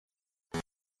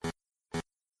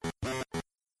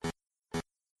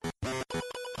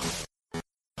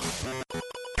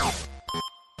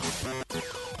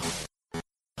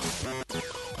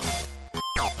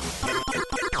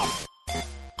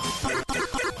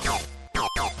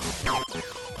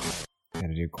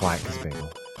quiet because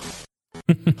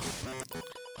bagel.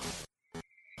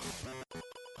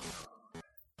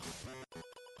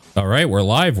 All right, we're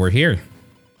live. We're here.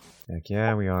 Heck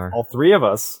yeah, we are. All three of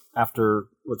us, after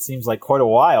what seems like quite a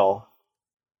while.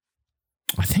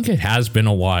 I think it has been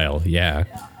a while. Yeah.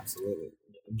 Yeah, absolutely.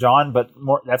 John, but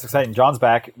more that's exciting. John's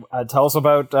back. Tell us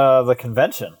about the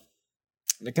convention.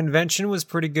 The convention was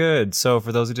pretty good. So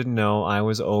for those who didn't know, I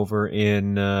was over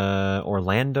in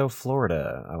Orlando,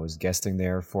 Florida. I was guesting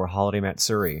there for Holiday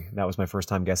Matsuri. That was my first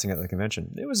time guesting at the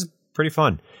convention. It was pretty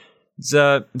fun.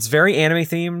 It's very anime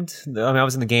themed. I mean, I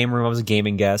was in the game room. I was a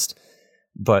gaming guest.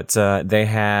 But they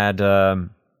had...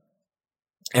 everyone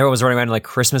was running around in like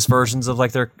Christmas versions of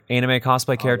like their anime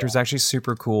cosplay characters. Actually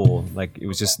super cool. Like it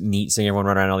was just neat seeing everyone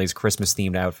run around in all these Christmas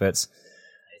themed outfits.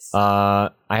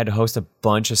 I had to host a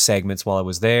bunch of segments while I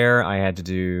was there. I had to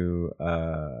do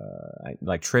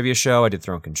like trivia show. I did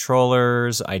Throne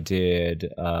Controllers. I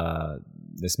did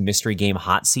this mystery game,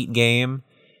 Hot Seat game,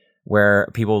 where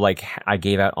people like I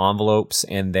gave out envelopes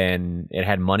and then it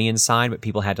had money inside, but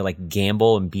people had to like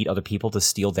gamble and beat other people to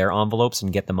steal their envelopes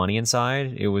and get the money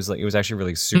inside. It was actually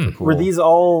really super cool. Were these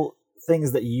all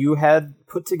things that you had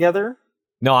put together?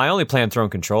 No, I only planned Throne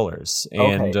Controllers,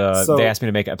 and so they asked me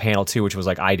to make a panel too, which was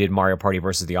like I did Mario Party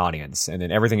versus the audience, and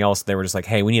then everything else they were just like,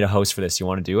 "Hey, we need a host for this. You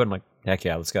want to do it?" I'm like, "Heck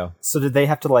yeah, let's go." So did they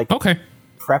have to like Okay.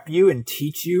 prep you and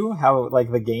teach you how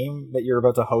like the game that you're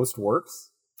about to host works?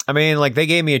 I mean, like they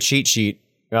gave me a cheat sheet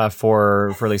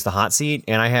for at least the hot seat,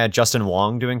 and I had Justin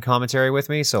Wong doing commentary with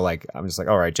me, so like I'm just like,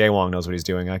 all right, Jay Wong knows what he's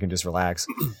doing. I can just relax.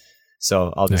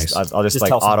 So I'll just Nice. I'll just like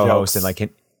tell some auto host jokes. and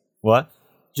like what?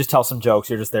 Just tell some jokes.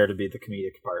 You're just there to be the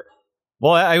comedic part.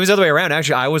 Well, it was the other way around.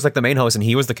 Actually, I was like the main host, and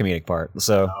he was the comedic part.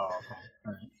 So Oh, okay.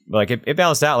 All right. like it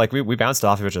balanced out. Like we bounced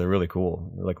off of each other really cool,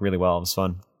 like really well. It was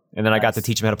fun. And then I got to Nice.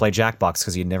 teach him how to play Jackbox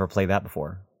because he had never played that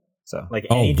before. So Like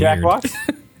Oh, any weird.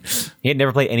 Jackbox? he had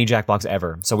never played any Jackbox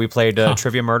ever. So we played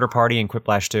Trivia Murder Party and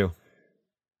Quiplash 2.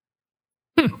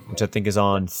 Which I think is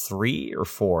on 3 or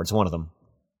 4. It's one of them.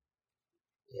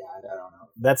 Yeah, I don't know.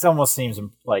 That almost seems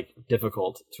like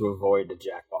difficult to avoid a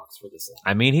Jackbox for this.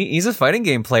 I mean, he's a fighting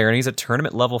game player and he's a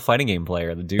tournament level fighting game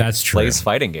player. The dude That's true. plays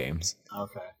fighting games.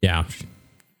 Okay. Yeah.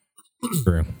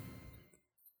 True.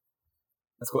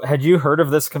 That's cool. Had you heard of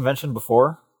this convention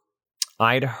before?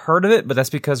 I'd heard of it, but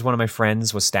that's because one of my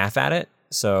friends was staff at it.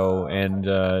 So, and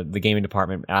the gaming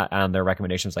department on their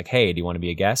recommendation was like, "Hey, do you want to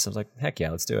be a guest?" I was like, "Heck yeah,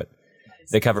 let's do it."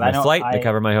 They covered my flight, they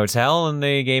covered my hotel, and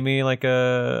they gave me like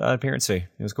an appearance fee.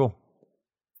 It was cool.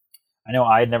 I know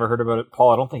I had never heard about it.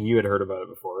 Paul, I don't think you had heard about it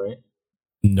before, right?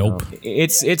 Nope.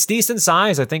 It's decent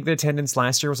size. I think the attendance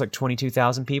last year was like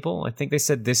 22,000 people. I think they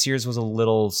said this year's was a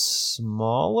little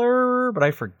smaller, but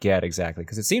I forget exactly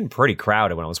because it seemed pretty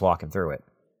crowded when I was walking through it.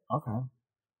 Okay.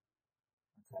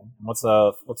 What's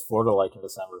Florida like in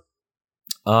December?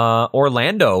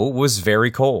 Orlando was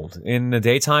very cold. In the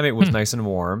daytime, it was nice and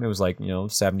warm. It was like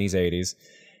 70s, 80s,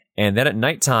 and then at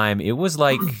nighttime, it was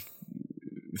like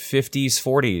 50s,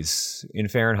 40s in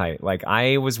Fahrenheit. Like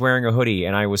I was wearing a hoodie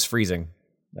and I was freezing.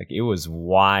 Like it was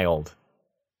wild.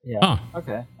 Yeah. Huh.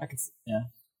 Okay. Yeah.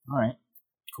 All right.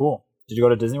 Cool. Did you go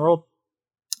to Disney World?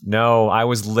 No, I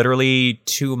was literally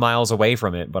 2 miles away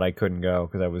from it, but I couldn't go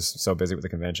because I was so busy with the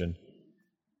convention.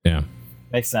 Yeah.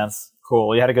 Makes sense. Cool.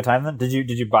 Well, you had a good time then? Did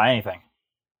you buy anything?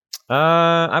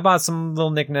 I bought some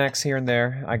little knickknacks here and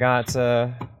there. I got I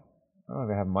don't know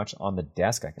if I have much on the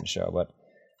desk I can show, but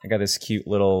I got this cute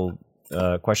little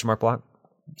question mark block.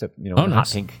 It's hot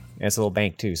nice. pink. And it's a little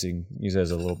bank too, so you can use it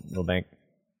as a little bank.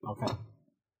 Okay.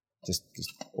 Just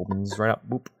opens right up.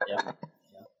 Boop. Yeah.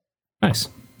 Nice.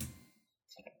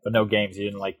 But no games. You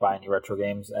didn't like buy any retro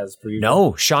games as per usual?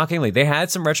 No, shockingly, they had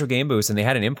some retro game booths and they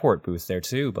had an import booth there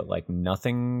too, but like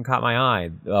nothing caught my eye.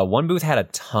 One booth had a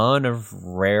ton of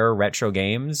rare retro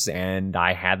games, and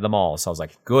I had them all. So I was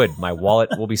like, "Good, my wallet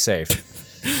will be safe."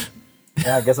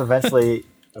 Yeah, I guess eventually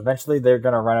they're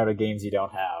gonna run out of games you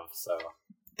don't have. So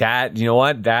That you know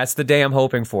what? That's the day I'm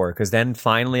hoping for, because then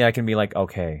finally I can be like,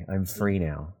 "Okay, I'm free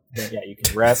now." yeah, you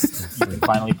can rest. You can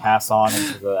finally pass on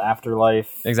into the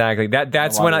afterlife. Exactly.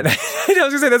 That's when I was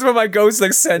gonna say that's when my ghost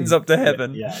like sends up to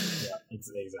heaven. Yeah,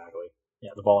 exactly. Yeah,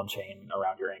 the ball and chain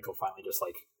around your ankle finally just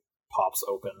like pops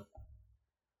open.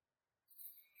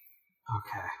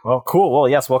 Okay. Well, cool. Well,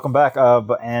 yes, welcome back.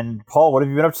 And Paul, what have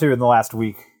you been up to in the last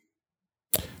week?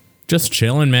 Just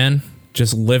chilling, man.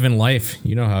 Just living life.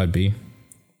 You know how it'd be.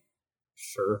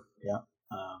 Sure. Yeah.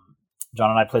 John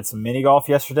and I played some mini golf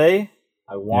yesterday.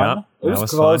 I won. Yeah, it was that a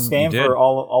was close fun. game You did. for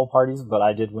all parties, but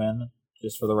I did win,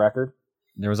 just for the record,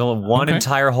 There was only one Okay.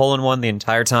 entire hole in one the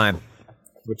entire time.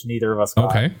 which neither of us got.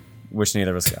 Okay. which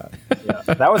neither of us got.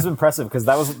 Yeah, that was impressive because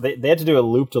that was they had to do a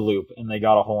loop to loop and they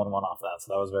got a hole in one off that,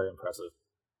 so that was very impressive.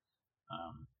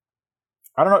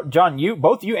 I don't know, John.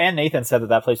 Both you and Nathan said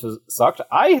that place was sucked.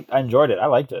 I enjoyed it. I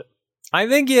liked it. I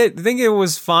think it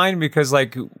was fine because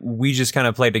like we just kind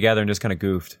of played together and just kind of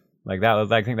goofed like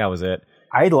that. I think that was it.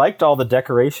 I liked all the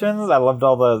decorations. I loved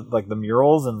all the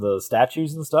murals and the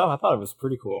statues and stuff. I thought it was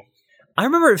pretty cool. I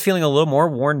remember it feeling a little more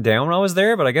worn down when I was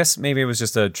there, but I guess maybe it was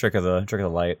just a trick of the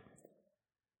light.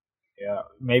 Yeah,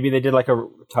 maybe they did like a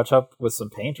touch up with some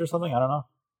paint or something. I don't know.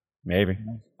 Maybe.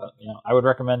 But, I would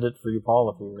recommend it for you, Paul,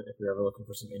 if you're ever looking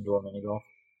for some indoor mini golf.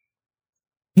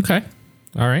 Okay.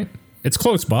 All right. It's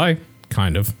close by,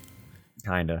 kind of.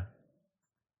 Kinda.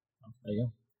 There you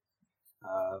go.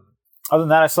 Other than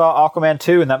that, I saw Aquaman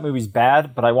 2, and that movie's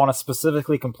bad, but I want to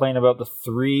specifically complain about the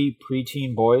 3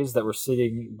 preteen boys that were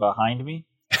sitting behind me.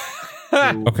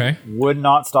 Who Okay. would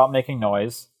not stop making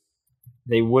noise.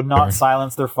 They would not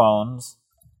silence their phones.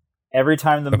 Every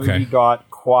time the movie got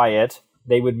quiet,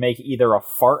 they would make either a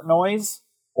fart noise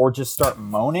or just start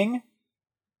moaning.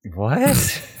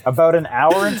 What? About an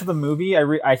hour into the movie,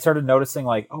 I started noticing,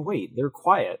 like, oh, wait, they're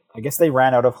quiet. I guess they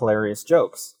ran out of hilarious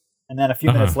jokes. And then a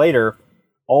few minutes later,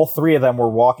 all 3 of them were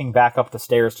walking back up the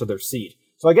stairs to their seat.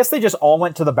 So I guess they just all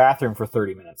went to the bathroom for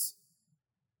 30 minutes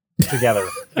together.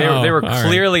 They were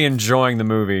clearly enjoying the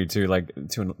movie to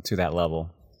that level.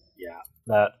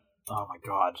 Yeah, oh my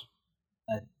god.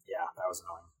 That was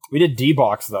annoying. We did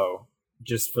D-Box, though,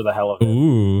 just for the hell of it.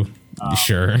 Ooh,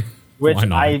 sure. Which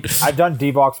I've done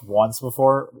D-Box once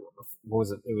before. What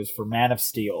was it? It was for Man of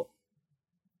Steel.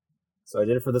 So I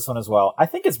did it for this one as well. I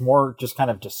think it's more just kind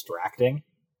of distracting.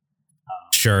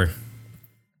 Sure.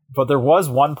 But there was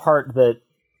one part that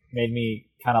made me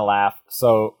kind of laugh.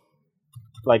 So,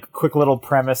 like, quick little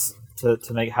premise to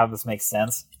have this make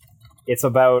sense. It's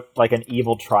about, like, an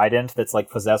evil trident that's,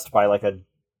 like, possessed by, like, a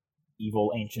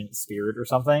evil ancient spirit or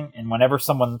something, and whenever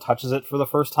someone touches it for the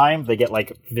first time, they get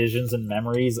like visions and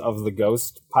memories of the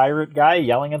ghost pirate guy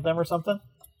yelling at them or something.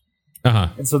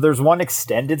 And so there's one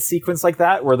extended sequence like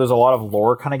that where there's a lot of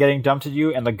lore kind of getting dumped at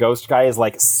you, and the ghost guy is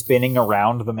like spinning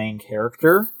around the main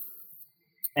character,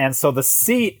 and so the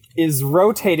seat is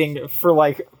rotating for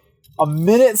like a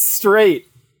minute straight,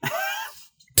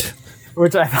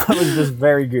 which I thought was just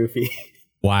very goofy.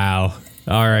 Wow.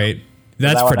 All right.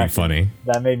 That's pretty funny.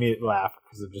 That made me laugh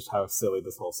because of just how silly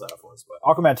this whole setup was. But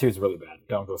Aquaman 2 is really bad.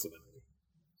 Don't go see that movie.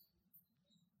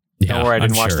 Yeah, don't worry, I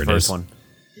didn't watch the first one.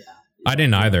 Yeah. I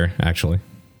didn't either, actually.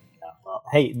 Yeah, well,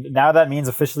 hey, now that means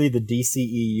officially the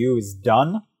DCEU is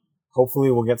done. Hopefully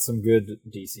we'll get some good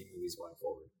DC movies going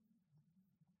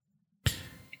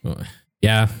forward.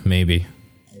 Yeah, maybe.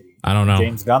 I don't know.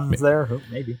 James Gunn's there?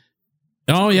 Maybe.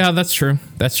 Oh, yeah, that's true.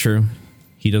 That's true.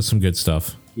 He does some good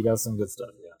stuff.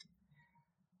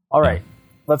 All right,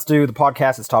 let's do the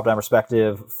podcast. It's Top Down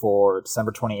Perspective for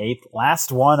December 28th. Last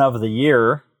one of the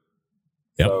year.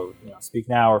 Yep. So, speak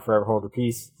now or forever hold your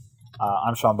peace.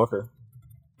 I'm Sean Booker.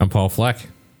 I'm Paul Fleck.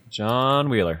 John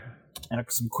Wheeler. And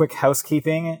some quick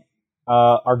housekeeping.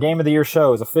 Our Game of the Year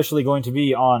show is officially going to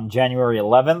be on January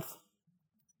 11th.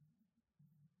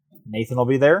 Nathan will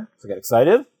be there, so get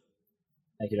excited.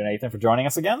 Thank you to Nathan for joining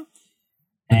us again.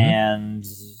 And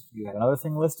you had another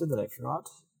thing listed that I forgot.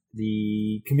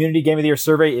 The Community Game of the Year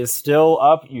survey is still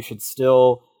up. You should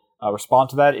still respond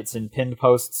to that. It's in pinned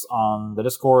posts on the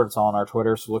Discord. It's on our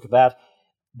Twitter, so look at that.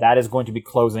 That is going to be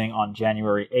closing on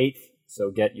January 8th,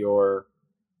 so get your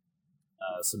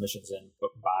submissions in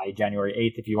by January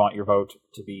 8th if you want your vote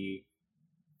to be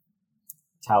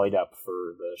tallied up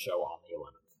for the show on the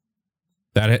 11th.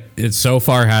 That it so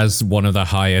far has one of the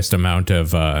highest amount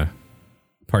of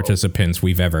participants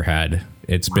we've ever had.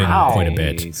 It's been quite a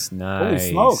bit. Nice. Holy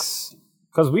smokes.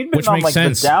 Because we've been on like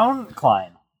sense. The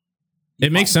downcline.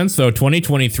 It makes sense though.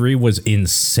 2023 was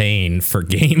insane for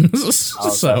games.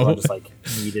 So everyone just like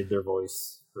needed their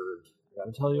voice heard.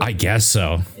 Gotta tell you. I guess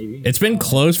so. Maybe. It's been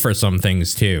close for some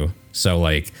things too. So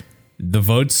like the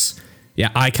votes,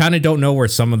 yeah, I kind of don't know where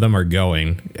some of them are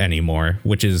going anymore,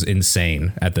 which is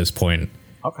insane at this point.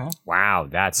 Okay. Wow,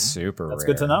 that's super That's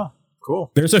rare. good to know.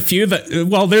 Cool. There's a few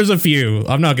there's a few.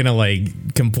 I'm not going to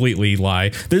like completely lie.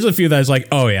 There's a few that's like,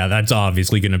 oh yeah, that's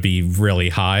obviously going to be really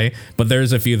high. But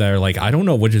there's a few that are like, I don't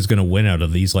know which is going to win out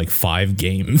of these like 5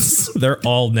 games. They're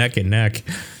all neck and neck.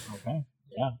 Okay.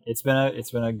 Yeah. It's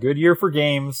been a good year for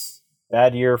games.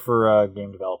 Bad year for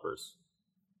game developers.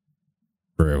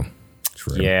 True.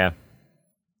 Yeah.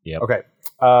 Yep. Okay.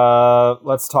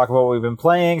 Let's talk about what we've been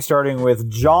playing, starting with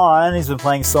John. He's been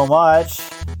playing so much.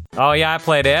 Oh yeah, I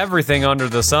played everything under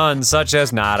the sun, such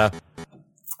as nada.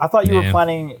 I thought you were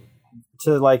planning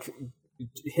to like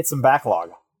hit some backlog.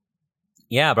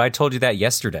 Yeah, but I told you that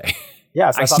yesterday.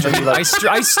 Yeah, so I thought maybe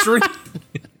I streamed.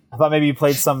 I thought maybe you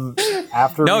played some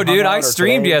after. No, we hung dude, out I or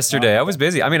streamed today. yesterday. Oh, I was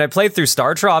busy. I mean, I played through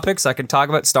Star Tropics. I can talk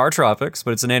about Star Tropics,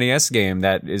 but it's an NES game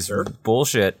that is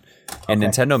bullshit, and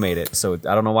Nintendo made it. So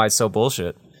I don't know why it's so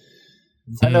bullshit.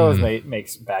 Nintendo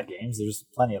makes bad games. There's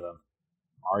plenty of them.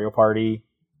 Mario Party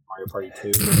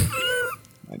 2.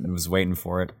 I was waiting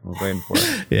for it.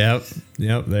 Yep.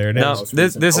 There it is. No, Most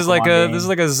this recent is like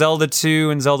Pokemon game. a Zelda 2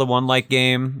 and Zelda 1 like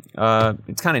game.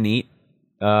 It's kind of neat.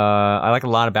 I like a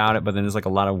lot about it, but then there's like a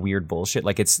lot of weird bullshit.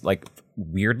 Like it's like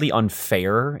weirdly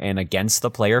unfair and against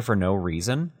the player for no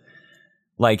reason.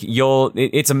 Like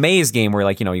it's a maze game where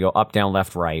like, you know, you go up, down,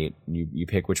 left, right. You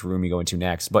pick which room you go into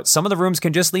next. But some of the rooms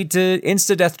can just lead to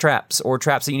insta death traps or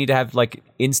traps that you need to have like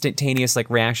instantaneous like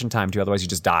reaction time to. Otherwise you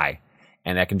just die.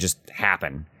 And that can just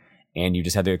happen. And you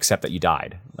just have to accept that you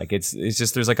died. Like it's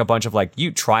just, there's like a bunch of like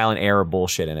you trial and error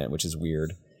bullshit in it, which is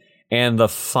weird. And the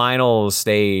final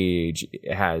stage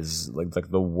has like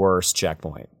the worst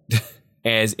checkpoint,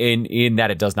 as in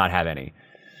that it does not have any.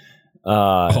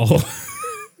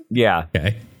 Yeah.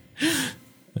 Okay.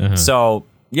 So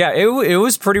yeah, it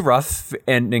was pretty rough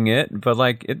ending it, but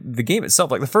like the game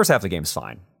itself, like the first half of the game's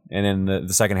fine, and then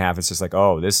the second half it's just like,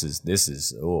 oh, this is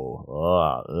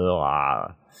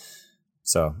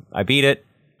So I beat it.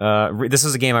 This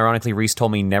is a game, ironically, Reese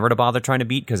told me never to bother trying to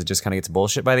beat because it just kind of gets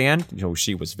bullshit by the end. You know,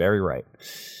 she was very right.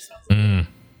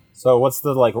 So what's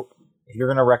the like? If you're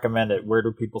gonna recommend it, where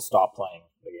do people stop playing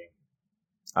the game?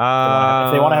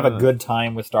 If they want to have a good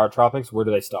time with Star Tropics, where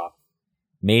do they stop?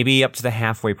 Maybe up to the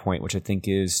halfway point, which I think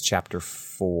is chapter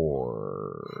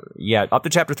 4. Yeah, up to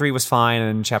chapter 3 was fine,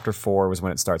 and chapter 4 was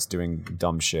when it starts doing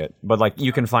dumb shit. But like,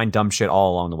 you can find dumb shit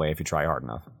all along the way if you try hard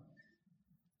enough.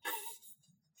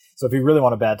 So if you really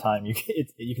want a bad time, you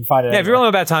can find it. Yeah, if you really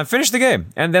want a bad time, finish the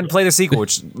game and then play the sequel,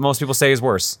 which most people say is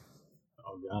worse.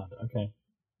 Oh god. Okay.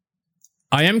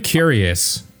 I am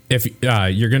curious if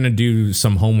you're going to do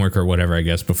some homework or whatever, I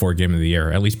guess, before Game of the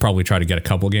Year. At least probably try to get a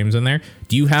couple games in there.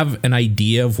 Do you have an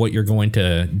idea of what you're going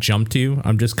to jump to?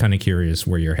 I'm just kind of curious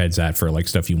where your head's at for like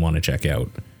stuff you want to check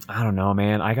out. I don't know,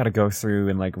 man. I got to go through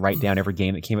and like write down every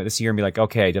game that came out this year and be like,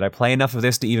 okay, did I play enough of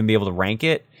this to even be able to rank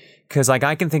it? Because like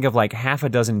I can think of like half a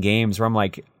dozen games where I'm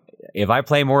like, if I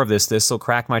play more of this will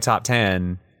crack my top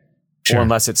 10, Sure. or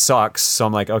unless it sucks. So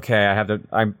I'm like, okay,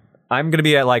 I'm gonna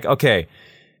be at like, okay,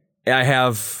 I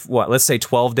have let's say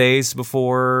 12 days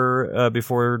before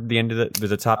the end of the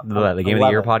Game of the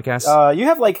Year podcast. You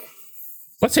have like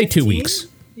Let's say 2 weeks.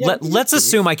 Yeah, Let's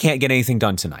assume I can't get anything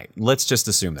done tonight. Let's just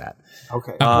assume that.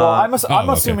 Okay. Well, I'm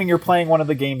okay. assuming you're playing one of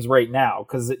the games right now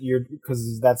because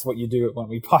that's what you do when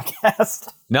we podcast.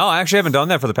 No, I actually haven't done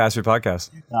that for the past few podcasts.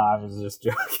 No, I was just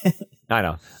joking. I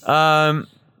know.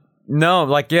 No,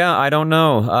 like, yeah, I don't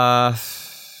know.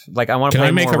 Like, I want to Can play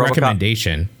I make more a RoboCop.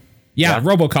 recommendation? Yeah,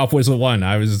 RoboCop was the one.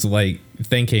 I was like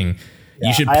thinking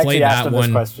you should I play actually asked that him one.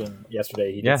 this question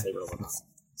yesterday. He did say RoboCop.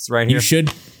 It's right here.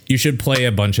 You should play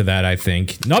a bunch of that, I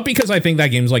think. Not because I think that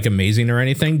game's like amazing or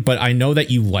anything, but I know that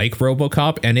you like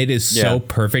RoboCop and it is so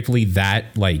perfectly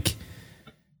that like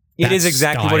It is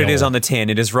exactly what it is on the tin.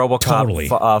 It is RoboCop Totally.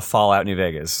 Fallout New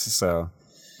Vegas. So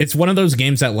it's one of those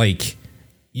games that like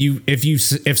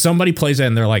if somebody plays it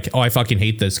and they're like, oh, I fucking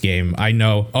hate this game, I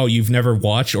know, oh, you've never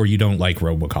watched or you don't like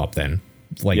RoboCop then.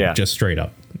 Like just straight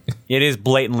up. it is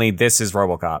blatantly, this is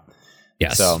RoboCop.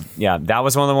 Yes. So yeah, that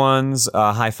was one of the ones.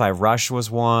 Hi-Fi Rush was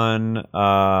one.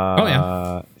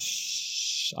 I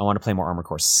want to play more Armored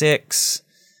Core 6.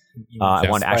 I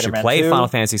want to actually Spider-Man play 2. Final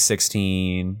Fantasy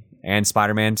 16 and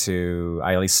Spider-Man 2.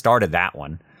 I at least started that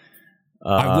one.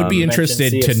 I would be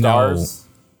interested to know.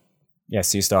 Yeah,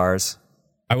 Sea Stars.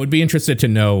 I would be interested to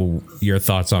know your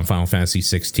thoughts on Final Fantasy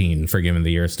 16 for Game of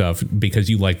the Year stuff because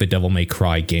you like the Devil May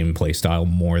Cry gameplay style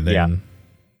more than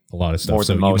a lot of stuff. More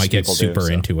So than you most might get people do, super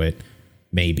so. into it.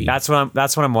 Maybe. That's what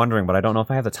I'm wondering, but I don't know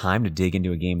if I have the time to dig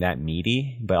into a game that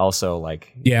meaty. But also,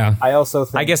 like, Yeah. I also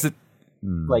think I guess that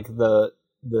like the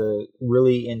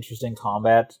really interesting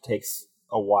combat takes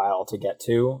a while to get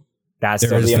to. that's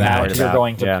There is The that. amount part of you're that.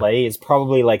 going to Yeah. play is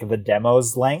probably like the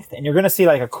demo's length, and you're going to see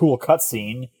like a cool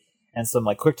cutscene and some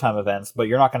like QuickTime events, but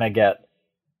you're not going to get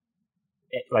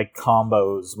like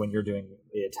combos when you're doing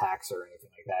the attacks or anything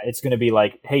like that. It's going to be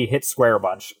like, hey, hit square a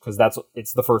bunch because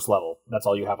it's the first level. That's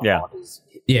all you have unlocked is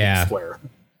hit square.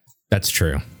 That's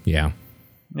true. Yeah.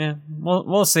 Yeah,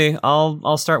 we'll see.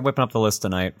 I'll start whipping up the list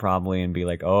tonight probably and be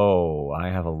like, oh, I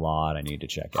have a lot I need to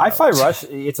check out. Hi-Fi Rush,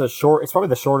 it's probably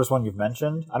the shortest one you've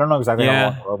mentioned. I don't know exactly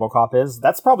Yeah. how long RoboCop is.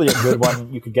 That's probably a good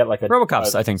one. You could get like a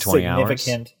RoboCop's, I think, 20 hours.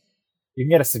 You can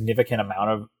get a significant amount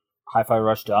of Hi-Fi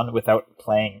Rush done without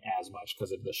playing as much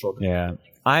because of the shorter. Yeah.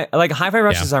 I like Hi-Fi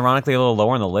Rush Yeah. is ironically a little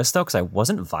lower on the list though, because I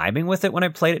wasn't vibing with it when I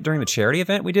played it during the charity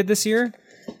event we did this year.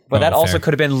 But that also fair.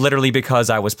 could have been literally because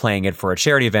I was playing it for a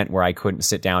charity event where I couldn't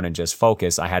sit down and just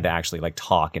focus. I had to actually like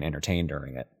talk and entertain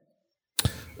during it.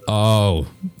 Oh,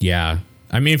 yeah.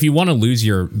 I mean, if you want to lose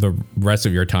the rest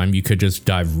of your time, you could just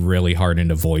dive really hard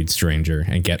into Void Stranger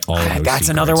and get all of those That's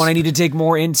another secrets. one I need to dig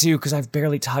more into because I've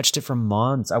barely touched it for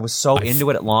months. I was so into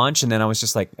it at launch, and then I was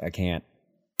just like, I can't.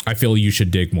 I feel you should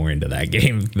dig more into that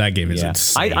game. That game is Yeah.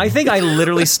 insane. I think I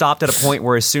literally stopped at a point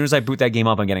where as soon as I boot that game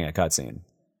up, I'm getting a cutscene.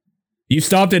 You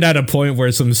stopped it at a point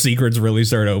where some secrets really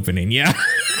start opening. Yeah.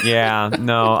 Yeah,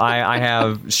 no, I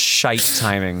have shite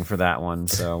timing for that one,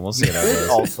 so we'll see how that goes.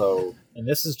 Also, and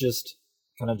this is just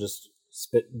kind of just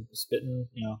spitting,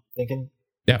 thinking.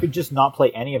 Yeah. You could just not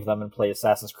play any of them and play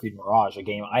Assassin's Creed Mirage, a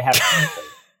game I haven't played.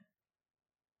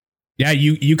 Yeah,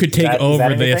 you could take that over the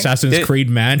anything? Assassin's Creed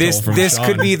mantle from This Sean.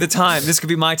 could be the time. This could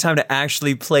be my time to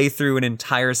actually play through an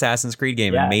entire Assassin's Creed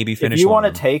game and maybe finish. If you one want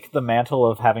of to them. take the mantle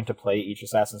of having to play each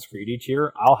Assassin's Creed each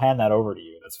year, I'll hand that over to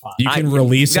you. That's fine. You can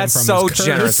release him That's from so his curse.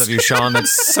 generous of you, Sean.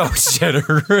 That's so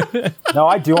generous. No,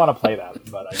 I do want to play that,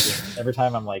 but I just, every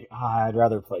time I'm like, I'd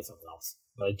rather play something else.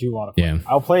 But I do want to play. Yeah.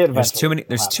 I'll play it eventually.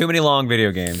 There's too many long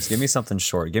video games. Give me something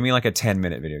short. Give me like a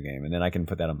 10-minute video game, and then I can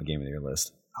put that on the game of the year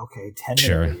list. Okay, 10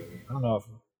 Sure. minutes. I don't know if.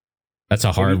 That's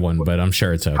a hard one, but I'm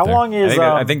sure it's out How there. long is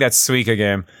I think that's Suika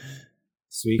game.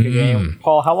 Suika game?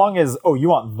 Paul, how long is? Oh, you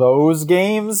want those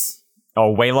games?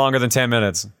 Oh, way longer than 10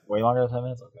 minutes. Way longer than 10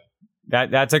 minutes. Okay.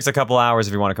 That takes a couple hours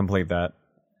if you want to complete that.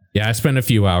 Yeah, I spent a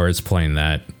few hours playing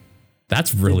that.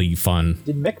 That's really fun.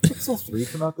 Did MechPixel 3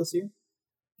 come out this year?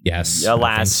 Yes. Yeah, I think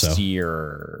last so.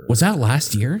 year. Was that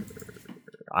last year?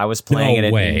 I was playing it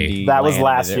at way. Indie That was Land,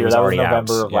 last and it year. That was already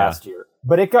November out. of Yeah. last year.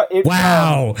 But it got it.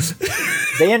 Wow.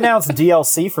 They announced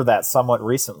DLC for that somewhat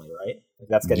recently, right? Like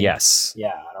that's getting. Yes. Yeah,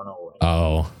 I don't know.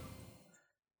 Oh.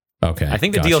 Okay. I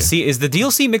think the gotcha. DLC is the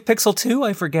DLC McPixel 2.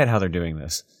 I forget how they're doing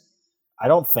this. I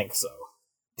don't think so.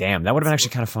 Damn, that would have been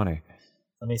actually kind of funny.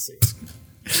 Let me see.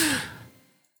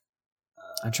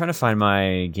 I'm trying to find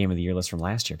my Game of the Year list from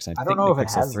last year because I I think don't know if it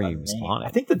McPixel has 3 that was name. on I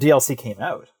it. think the DLC came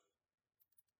out.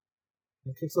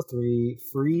 MechPixel 3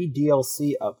 free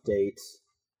DLC update.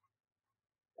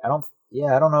 I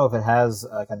don't know if it has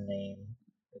like a name.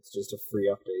 It's just a free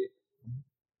update.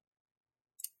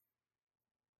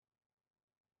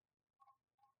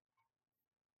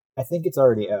 I think it's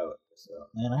already out. So,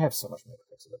 man, I have so much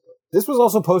MechPixel update. This was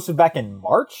also posted back in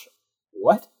March?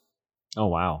 What? Oh,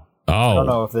 wow. Oh. I don't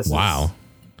know if this is wow.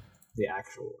 the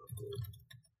actual update.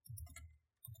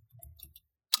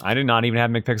 I did not even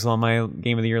have McPixel on my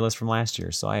Game of the Year list from last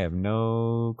year, so I have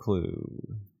no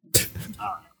clue. Alright,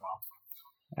 well.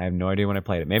 I have no idea when I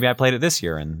played it. Maybe I played it this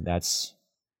year, and that's...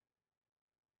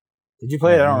 Did you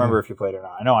play it? I don't remember if you played it or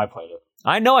not. I know I played it.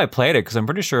 I know I played it because I'm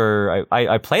pretty sure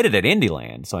I played it at Indie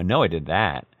Land, so I know I did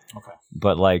that. Okay.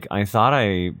 But like I thought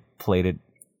I played it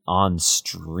on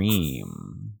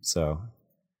stream, so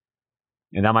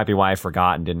and that might be why I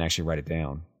forgot and didn't actually write it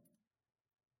down.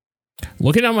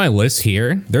 Looking at my list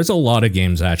here, there's a lot of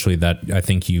games actually that I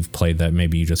think you've played that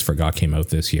maybe you just forgot came out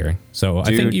this year. So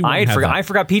I think you I have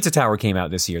forgot Pizza Tower came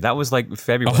out this year. That was like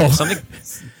February. Oh. Something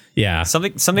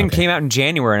Okay. came out in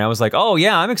January, and I was like, oh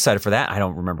yeah, I'm excited for that. I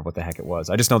don't remember what the heck it was.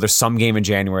 I just know there's some game in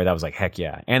January that was like, heck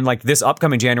yeah. And like this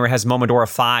upcoming January has Momodora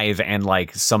 5 and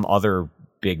like some other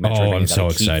big Metroidvania I'm that so I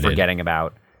keep excited. forgetting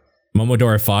about.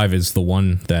 Momodora 5 is the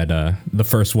one that the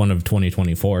first one of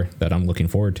 2024 that I'm looking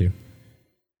forward to.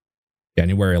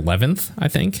 January 11th, I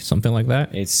think, something like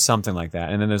that. It's something like that.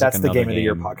 And then there's That's like the another Game of the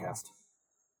Year podcast.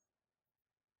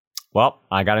 Well,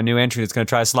 I got a new entry that's going to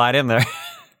try to slide in there.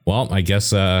 Well, I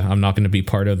guess I'm not going to be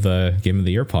part of the Game of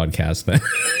the Year podcast then.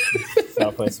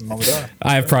 Gotta play some Momodora.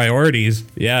 I have priorities.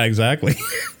 Yeah, exactly.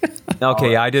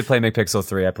 Okay, yeah, I did play McPixel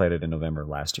 3. I played it in November of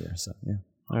last year. So yeah,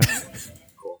 all right.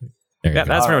 There you Yeah, go.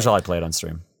 that's pretty much all I played on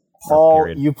stream. Paul,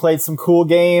 Period. you played some cool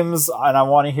games, and I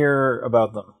want to hear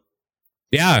about them.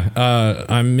 Yeah,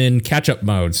 I'm in catch-up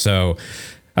mode, so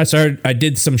I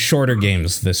did some shorter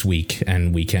games this week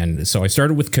and weekend. So I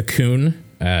started with Cocoon,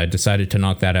 decided to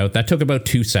knock that out. That took about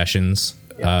 2 sessions,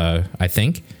 I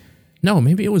think. No,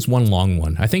 maybe it was one long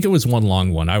one. I think it was one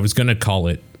long one. I was going to call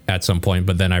it at some point,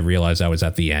 but then I realized I was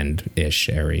at the end-ish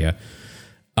area.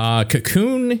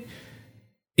 Cocoon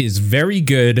is very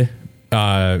good.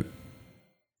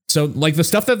 So, like, the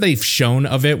stuff that they've shown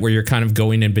of it, where you're kind of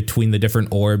going in between the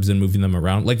different orbs and moving them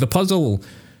around, like, the puzzle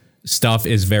stuff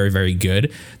is very, very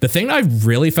good. The thing I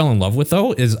really fell in love with,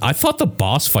 though, is I thought the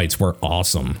boss fights were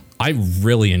awesome. I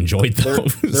really enjoyed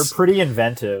those. They're pretty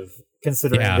inventive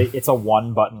considering it's a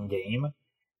one-button game.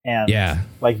 And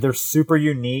like they're super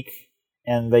unique,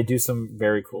 and they do some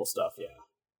very cool stuff. Yeah.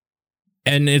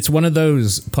 And it's one of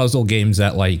those puzzle games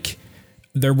that, like,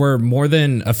 there were more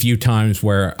than a few times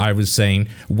where I was saying,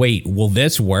 wait, will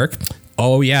this work?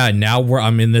 Oh, yeah, now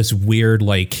I'm in this weird,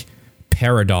 like,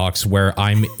 paradox where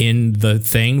I'm in the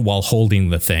thing while holding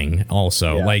the thing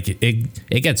also. Yeah. Like,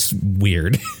 it gets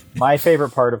weird. My favorite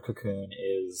part of Cocoon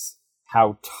is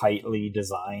how tightly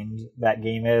designed that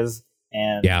game is.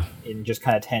 And in just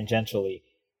kind of tangentially,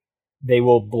 they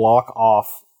will block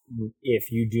off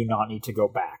if you do not need to go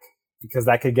back. Because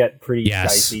that could get pretty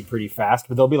dicey pretty fast.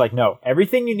 But they'll be like, no,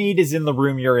 everything you need is in the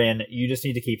room you're in. You just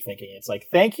need to keep thinking. It's like,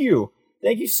 thank you.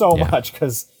 Thank you so much.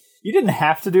 Because you didn't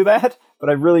have to do that, but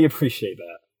I really appreciate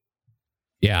that.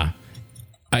 Yeah.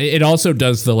 It also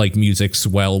does the, like, music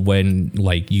swell when,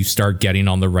 like, you start getting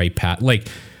on the right path. Like,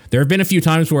 there have been a few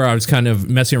times where I was kind of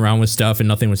messing around with stuff and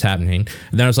nothing was happening.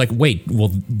 And then I was like, wait, well,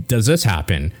 does this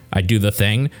happen? I do the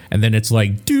thing. And then it's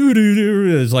like,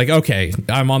 doo-doo-doo. It's like, okay,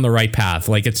 I'm on the right path.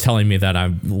 Like, it's telling me that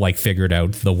I've, like, figured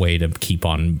out the way to keep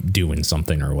on doing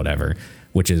something or whatever,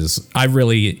 which is,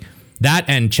 that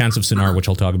and Chants of Sennaar, which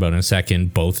I'll talk about in a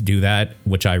second, both do that,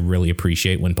 which I really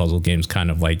appreciate when puzzle games kind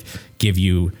of, like, give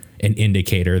you an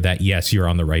indicator that, yes, you're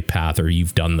on the right path or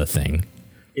you've done the thing.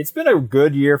 It's been a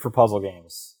good year for puzzle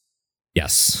games.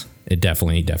 Yes, it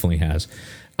definitely has.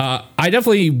 I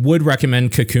definitely would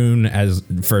recommend Cocoon as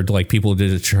for, like, people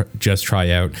to just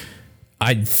try out.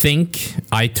 I think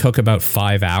I took about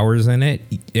 5 hours in it.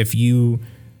 If you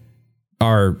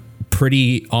are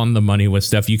pretty on the money with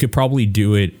stuff, you could probably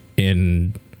do it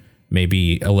in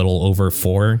maybe a little over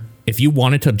 4. If you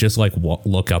wanted to just, like,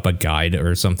 look up a guide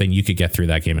or something, you could get through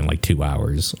that game in, like, 2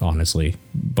 hours, honestly.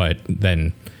 But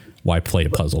then why play a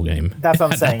puzzle game? That's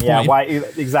what I'm saying. Yeah, why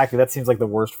exactly? That seems like the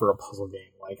worst for a puzzle game.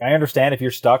 Like, I understand if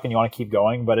you're stuck and you want to keep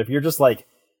going, but if you're just, like,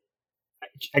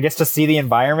 I guess to see the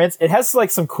environments, it has, like,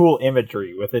 some cool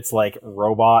imagery with its, like,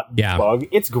 robot bug.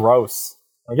 It's gross.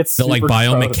 Like, it's the, like,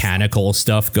 biomechanical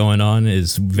stuff going on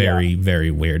is very, very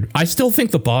weird. I still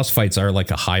think the boss fights are, like,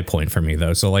 a high point for me,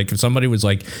 though. So, like, if somebody was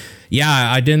like,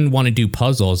 yeah, I didn't want to do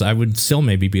puzzles, I would still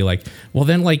maybe be like, well,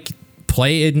 then, like,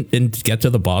 play it and get to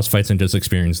the boss fights and just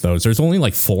experience those. There's only,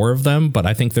 like, 4 of them, but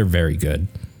I think they're very good.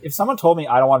 If someone told me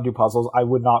I don't want to do puzzles, I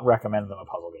would not recommend them a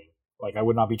puzzle game. Like, I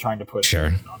would not be trying to push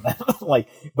on them. Like,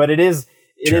 but it is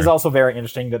also very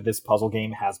interesting that this puzzle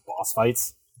game has boss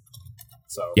fights.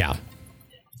 So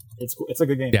it's a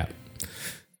good game. Yeah,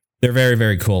 they're very,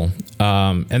 very cool.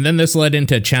 And then this led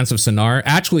into Chants of Sennaar.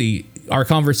 Actually, our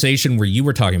conversation where you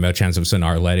were talking about Chants of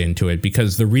Sennaar led into it,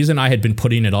 because the reason I had been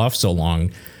putting it off so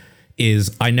long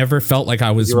is I never felt like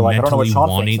I was mentally I don't know what Sean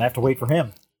wanting. Thinks. I have to wait for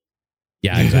him.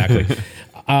 Yeah, exactly.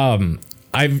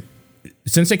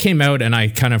 Since it came out and I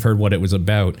kind of heard what it was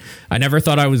about, I never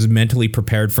thought I was mentally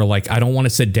prepared for, like, I don't want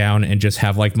to sit down and just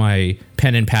have, like, my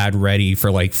pen and pad ready for,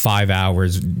 like, 5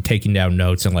 hours taking down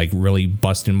notes and, like, really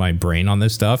busting my brain on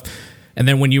this stuff. And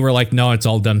then when you were like, no, it's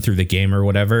all done through the game or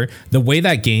whatever, the way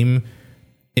that game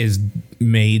is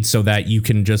made so that you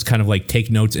can just kind of, like,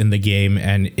 take notes in the game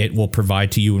and it will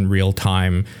provide to you in real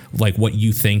time, like, what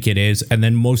you think it is. And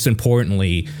then most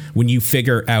importantly, when you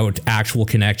figure out actual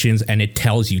connections and it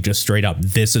tells you just straight up,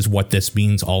 this is what this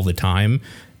means all the time,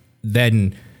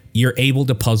 then you're able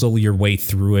to puzzle your way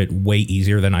through it way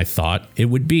easier than I thought it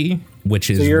would be, which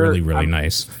is really, really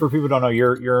nice. For people who don't know,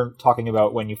 you're talking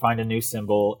about when you find a new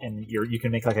symbol and you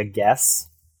can make, like, a guess,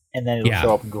 and then it'll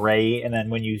show up gray, and then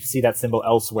when you see that symbol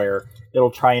elsewhere,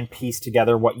 it'll try and piece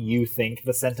together what you think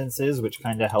the sentence is, which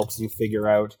kind of helps you figure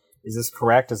out, is this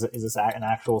correct? Is this an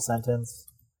actual sentence?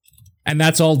 And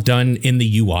that's all done in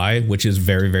the UI, which is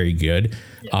very, very good.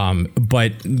 Yeah.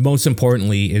 But most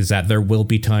importantly is that there will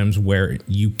be times where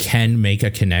you can make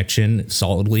a connection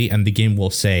solidly, and the game will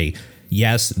say,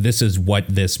 yes, this is what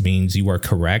this means. You are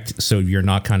correct. So you're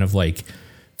not kind of, like,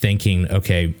 thinking,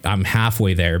 okay, I'm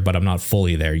halfway there, but I'm not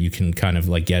fully there. You can kind of,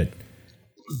 like,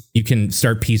 you can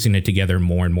start piecing it together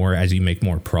more and more as you make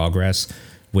more progress,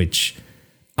 which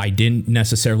I didn't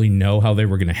necessarily know how they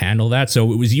were going to handle that.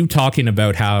 So it was you talking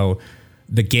about how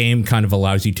the game kind of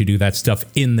allows you to do that stuff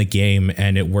in the game,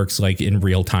 and it works, like, in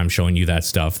real time showing you that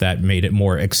stuff. That made it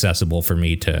more accessible for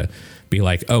me to be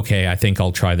like, okay, I think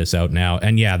I'll try this out now.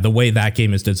 And yeah, the way that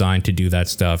game is designed to do that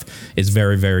stuff is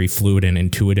very, very fluid and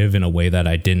intuitive in a way that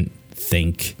I didn't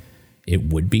think it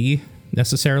would be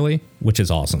necessarily, which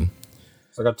is awesome.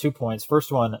 So I got 2 points.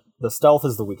 First one, the stealth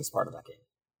is the weakest part of that game.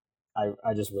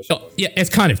 I just wish it was. Yeah, it's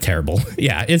kind of terrible.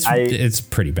 Yeah, it's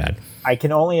pretty bad. I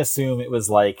can only assume it was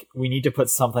like, we need to put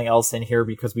something else in here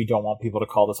because we don't want people to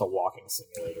call this a walking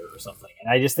simulator or something.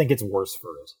 And I just think it's worse for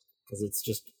it. because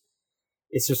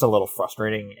it's just a little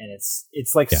frustrating, and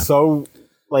it's like so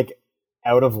like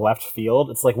out of left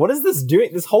field. It's like, what is this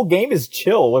doing? This whole game is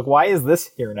chill. Like, why is this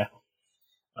here now?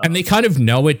 And they kind of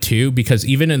know it too, because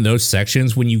even in those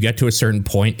sections, when you get to a certain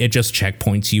point, it just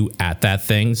checkpoints you at that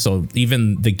thing. So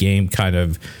even the game kind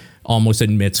of almost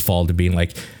admits fault to being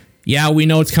like, yeah, we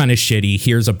know it's kind of shitty.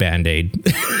 Here's a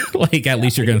Band-Aid. Like, at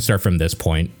least you're going to start from this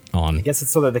point on. I guess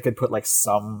it's so that they could put like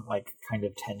some like kind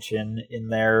of tension in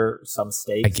there, some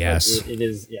stakes. I guess. It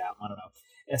is, yeah, I don't know.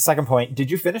 And second point,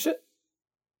 did you finish it?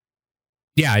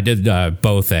 Yeah, I did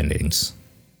both endings.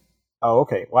 Oh,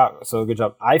 okay. Wow. So good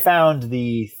job. I found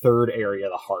the third area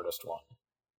the hardest one.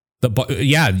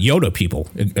 Yoda people.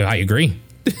 I agree.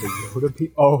 The Yoda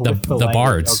people? Oh, the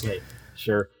bards. Okay,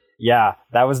 sure. Yeah,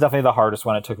 that was definitely the hardest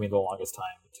one. It took me the longest time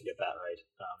to get that right.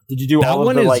 Did you do all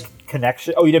of the like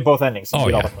connection? Oh, you did both endings. So you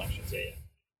did all the connections.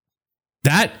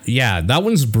 That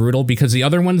one's brutal, because the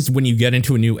other ones, when you get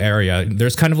into a new area,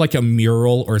 there's kind of like a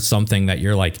mural or something that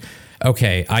you're like,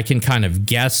 okay, I can kind of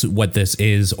guess what this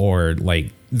is, or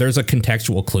like there's a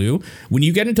contextual clue. When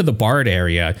you get into the bard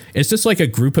area, it's just like a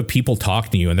group of people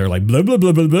talking to you, and they're like blah blah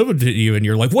blah blah blah to you, and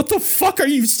you're like, what the fuck are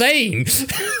you saying?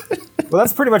 Well,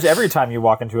 that's pretty much every time you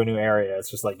walk into a new area. It's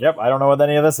just like, yep, I don't know what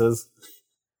any of this is.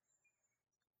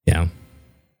 Yeah,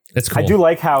 it's cool. I do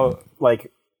like how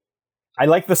like I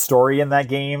like the story in that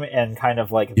game, and kind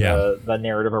of like the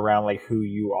narrative around like who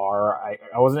you are.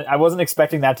 I wasn't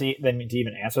expecting them to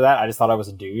even answer that. I just thought I was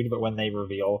a dude, but when they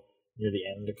reveal near the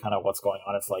end kind of what's going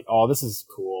on, it's like, oh, this is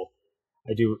cool.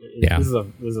 This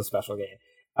is a special game.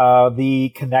 The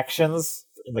connections,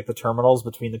 like the terminals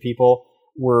between the people,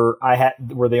 were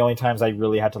the only times I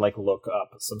really had to like look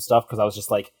up some stuff, because I was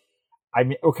just like,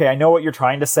 I know what you're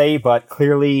trying to say, but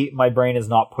clearly my brain is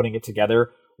not putting it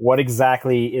together. What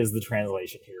exactly is the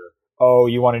translation here? Oh,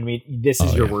 you wanted me. This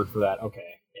is your word for that. Okay,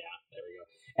 yeah, there we go.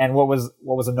 And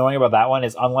what was annoying about that one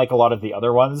is, unlike a lot of the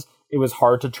other ones, it was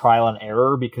hard to trial and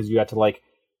error, because you had to like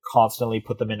constantly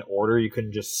put them in order. You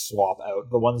couldn't just swap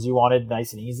out the ones you wanted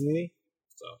nice and easily.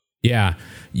 So yeah,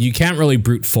 you can't really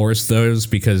brute force those,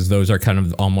 because those are kind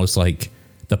of almost like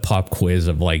the pop quiz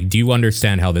of like, do you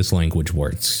understand how this language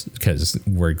works? Because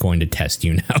we're going to test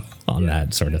you now on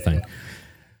that sort of thing.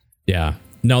 Yeah.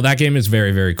 No, that game is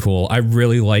very, very cool. I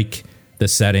really like the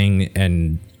setting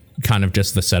and kind of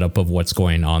just the setup of what's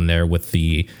going on there with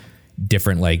the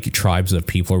different like tribes of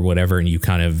people or whatever, and you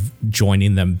kind of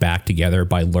joining them back together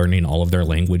by learning all of their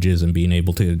languages and being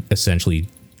able to essentially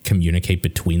communicate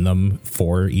between them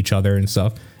for each other and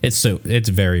stuff. It's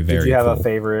very, very cool. Did you have a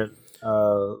favorite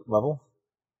level?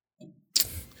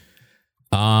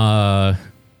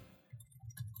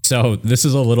 So this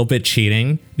is a little bit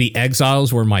cheating. The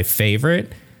Exiles were my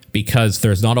favorite, because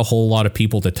there's not a whole lot of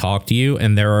people to talk to you,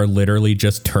 and there are literally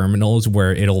just terminals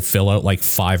where it'll fill out like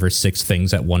 5 or 6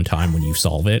 things at one time when you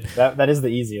solve it. That is the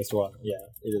easiest one. Yeah,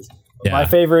 it is. Yeah. My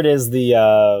favorite is the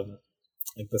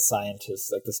like the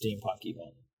scientists, like the steampunky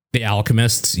one. The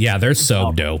alchemists. Yeah, they're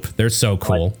so dope. They're so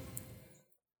cool.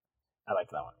 I like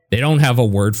that one. They don't have a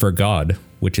word for God,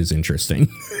 which is interesting.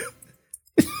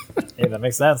 Hey, that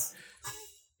makes sense.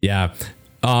 Yeah.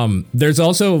 There's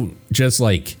also just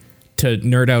like, to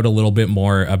nerd out a little bit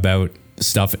more about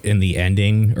stuff in the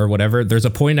ending or whatever. There's a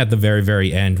point at the very,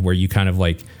 very end where you kind of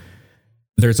like,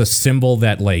 there's a symbol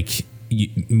that like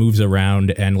moves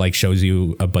around and like shows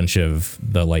you a bunch of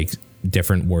the like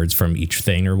different words from each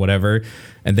thing or whatever.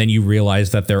 And then you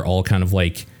realize that they're all kind of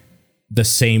like the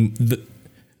same.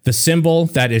 The symbol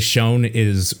that is shown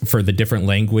is for the different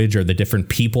language or the different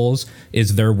peoples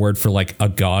is their word for like a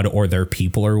god or their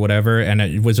people or whatever. And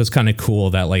it was just kind of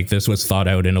cool that like this was thought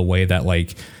out in a way that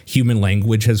like human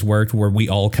language has worked, where we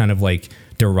all kind of like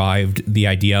derived the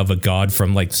idea of a god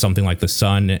from like something like the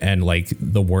sun, and like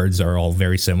the words are all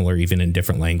very similar even in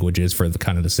different languages for the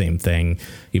kind of the same thing,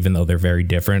 even though they're very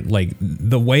different. Like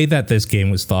the way that this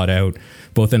game was thought out,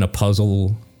 both in a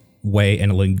puzzle way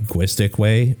and a linguistic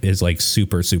way, is like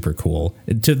super, super cool,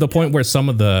 to the point where some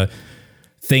of the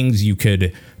things you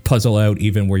could puzzle out,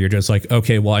 even where you're just like,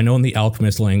 okay, well, I know in the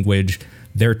alchemist language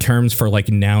their terms for like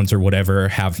nouns or whatever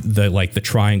have the like the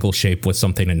triangle shape with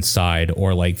something inside,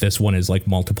 or like this one is like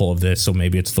multiple of this, so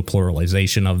maybe it's the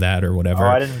pluralization of that or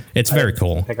whatever. It's very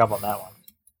cool. Pick up on that one.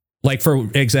 Like, for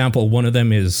example, one of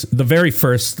them is the very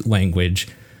first language.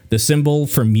 The symbol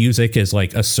for music is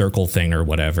like a circle thing or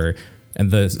whatever,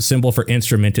 and the symbol for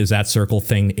instrument is that circle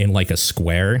thing in like a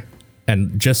square,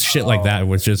 and just shit like that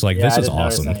was just like, this is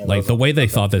awesome. Like the way they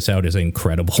thought this out is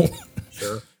incredible.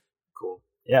 Sure. Cool.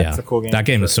 Yeah, it's a cool game. That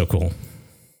game is so cool.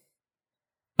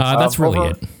 That's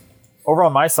really it. Over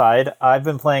on my side, I've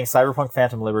been playing Cyberpunk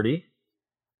Phantom Liberty.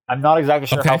 I'm not exactly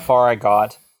sure how far I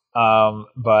got,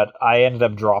 but I ended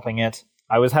up dropping it.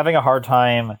 I was having a hard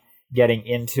time getting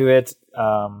into it.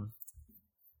 I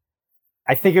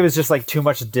think it was just like too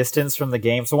much distance from the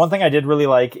game. So one thing I did really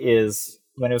like is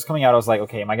when it was coming out, I was like,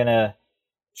 okay,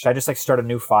 should I just like start a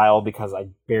new file because I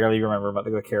barely remember about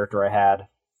the character I had.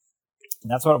 And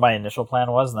that's what my initial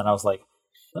plan was. And then I was like,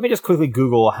 let me just quickly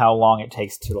Google how long it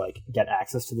takes to like get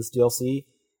access to this DLC.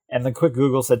 And the quick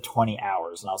Google said 20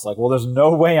 hours. And I was like, well, there's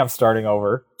no way I'm starting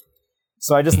over.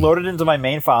 So I just loaded into my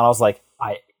main file and I was like,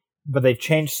 but they've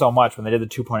changed so much when they did the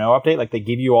 2.0 update. Like they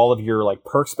give you all of your like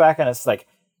perks back and it's like,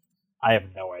 I have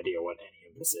no idea what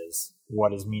any of this is,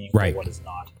 what is meaningful, what is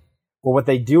not. But what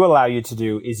they do allow you to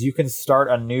do is you can start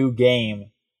a new game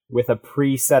with a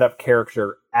pre-set up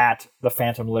character at the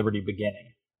Phantom Liberty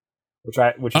beginning, which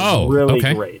is really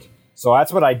great. So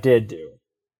that's what I did do.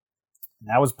 And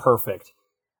that was perfect.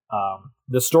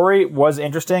 The story was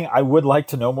interesting. I would like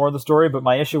to know more of the story, but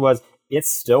my issue was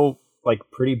it's still like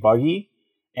pretty buggy,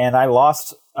 and I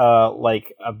lost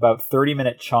like about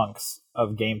 30-minute chunks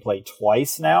of gameplay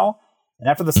twice now. And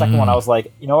after the second one, I was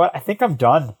like, you know what? I think I'm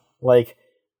done. Like,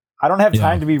 I don't have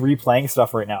time to be replaying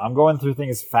stuff right now. I'm going through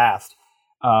things fast.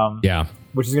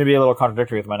 Which is going to be a little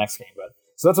contradictory with my next game. But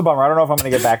so that's a bummer. I don't know if I'm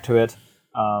going to get back to it.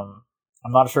 I'm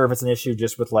not sure if it's an issue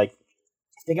just with like,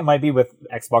 I think it might be with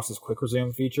Xbox's quick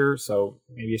resume feature. So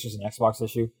maybe it's just an Xbox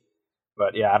issue.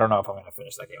 But yeah, I don't know if I'm going to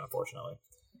finish that game, unfortunately.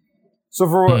 So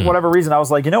for whatever reason, I was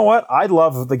like, you know what? I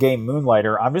love the game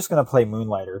Moonlighter. I'm just going to play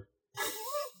Moonlighter.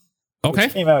 Okay.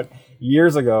 Which came out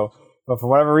years ago. But for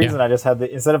whatever reason, I just had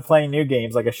instead of playing new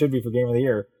games like I should be for Game of the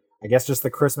Year, I guess just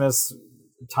the Christmas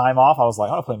time off, I was like,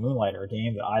 I want to play Moonlighter, a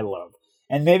game that I love.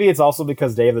 And maybe it's also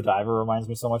because Dave the Diver reminds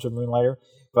me so much of Moonlighter.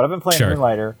 But I've been playing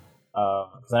Moonlighter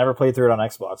because I never played through it on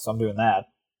Xbox, so I'm doing that.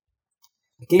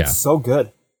 The game's so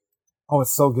good. Oh,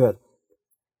 it's so good.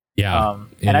 Yeah.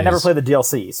 And I never played the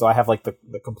DLC, so I have like the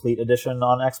complete edition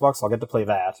on Xbox, so I'll get to play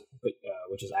that,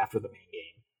 which is after the main game.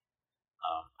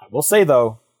 I will say,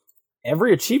 though,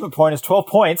 every achievement point is 12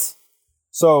 points,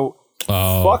 so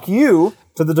fuck you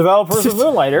to the developers of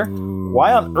Moonlighter.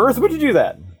 Why on earth would you do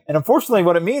that? And unfortunately,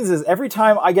 what it means is every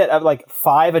time I get like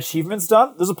 5 achievements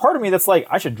done, there's a part of me that's like,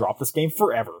 I should drop this game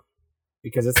forever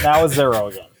because it's now a 0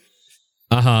 again.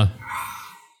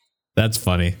 That's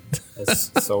funny.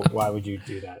 So why would you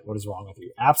do that? What is wrong with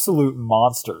you? Absolute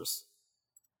monsters.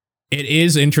 It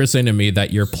is interesting to me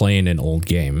that you're playing an old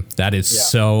game. That is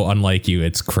so unlike you.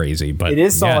 It's crazy, but it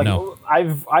is so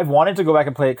I've wanted to go back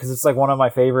and play it because it's like one of my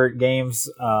favorite games,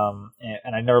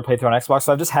 and I never played through on Xbox,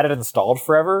 so I've just had it installed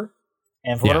forever.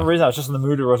 And for whatever reason, I was just in the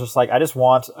mood where I was just like, I just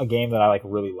want a game that I like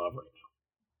really love right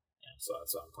now. And so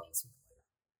that's what I'm playing.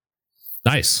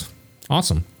 Nice,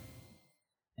 awesome.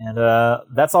 And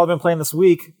that's all I've been playing this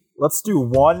week. Let's do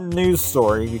one news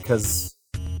story because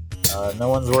no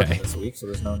one's working this week, so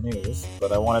there's no news.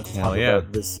 But I wanted to talk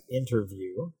about this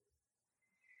interview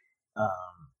that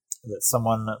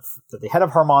the head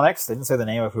of Harmonix, they didn't say the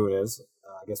name of who it is.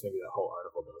 I guess maybe the whole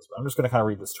article does, but I'm just going to kind of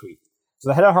read this tweet. So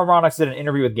the head of Harmonix did an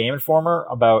interview with Game Informer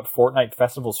about Fortnite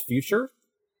Festival's future.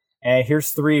 And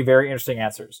here's 3 very interesting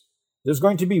answers. There's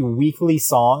going to be weekly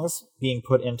songs being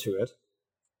put into it.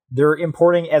 They're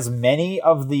importing as many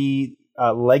of the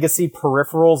legacy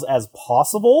peripherals as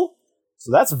possible.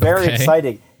 So that's very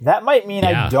exciting. That might mean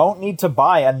I don't need to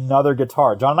buy another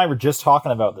guitar. John and I were just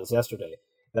talking about this yesterday,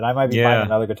 that I might be buying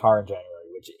another guitar in January,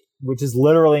 which is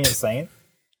literally insane.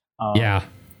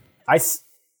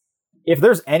 If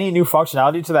there's any new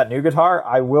functionality to that new guitar,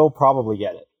 I will probably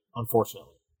get it,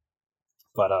 unfortunately.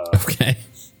 But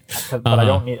but I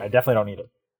definitely don't need it.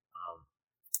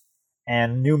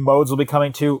 And new modes will be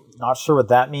coming too. Not sure what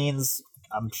that means.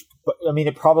 But I mean,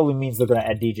 it probably means they're going to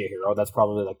add DJ Hero. That's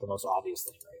probably like the most obvious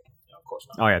thing, right? No, of course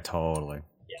not. Oh yeah, totally.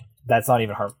 Yeah, that's not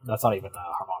even Harmonix.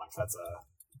 That's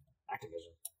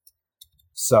Activision.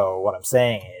 So what I'm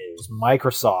saying is,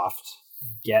 Microsoft,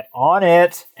 get on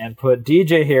it and put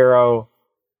DJ Hero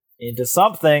into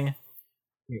something.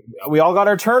 We all got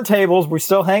our turntables. We're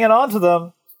still hanging on to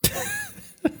them.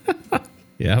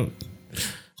 Yeah.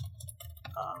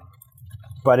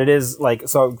 But it is like,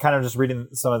 so kind of just reading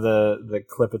some of the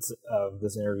clippets of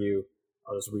this interview.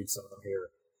 I'll just read some of them here.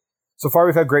 So far,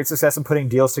 we've had great success in putting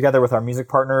deals together with our music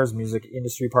partners, music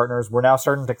industry partners. We're now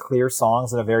starting to clear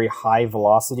songs at a very high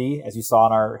velocity. As you saw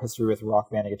in our history with Rock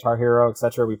Band and Guitar Hero,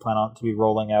 etc., we plan on to be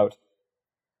rolling out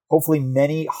hopefully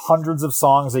many hundreds of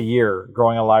songs a year,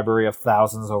 growing a library of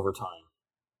thousands over time.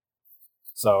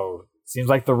 So, seems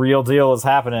like the real deal is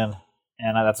happening,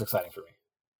 and that's exciting for me.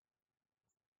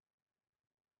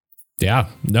 Yeah,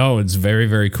 no, it's very,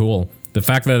 very cool. The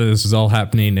fact that this is all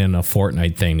happening in a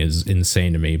Fortnite thing is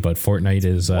insane to me. But Fortnite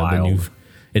is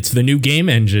the new game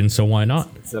engine, so why not?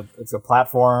 It's a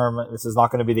platform. This is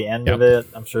not going to be the end of it.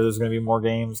 I'm sure there's going to be more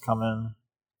games coming.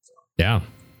 Yeah.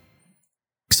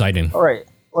 Exciting. All right,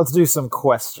 let's do some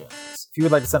questions. If you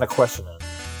would like to send a question in,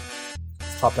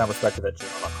 it's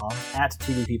topdownperspective@gmail.com, at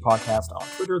TDP Podcast on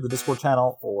Twitter, the Discord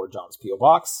channel, or John's P.O.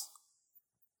 Box.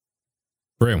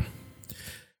 True.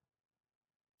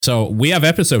 So we have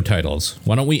episode titles.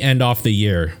 Why don't we end off the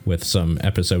year with some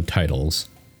episode titles?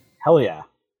 Hell yeah.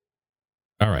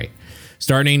 All right.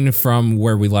 Starting from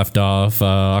where we left off,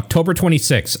 October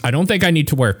 26th. I don't think I need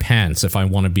to wear pants if I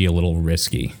want to be a little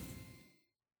risky.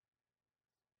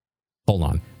 Hold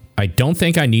on. I don't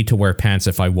think I need to wear pants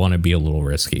if I want to be a little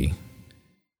risky.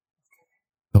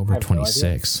 October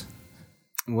 26th.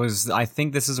 I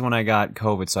think this is when I got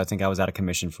COVID, so I think I was out of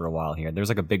commission for a while here. There's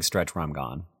like a big stretch where I'm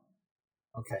gone.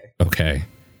 Okay.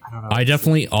 I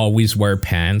definitely always wear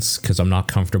pants because I'm not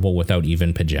comfortable without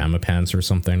even pajama pants or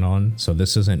something on. So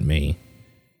this isn't me.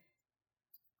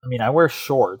 I mean, I wear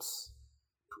shorts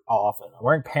often. I'm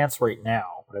wearing pants right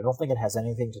now, but I don't think it has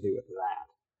anything to do with that.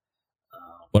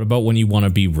 What about when you want to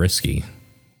be risky?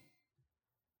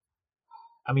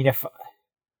 I mean,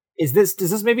 does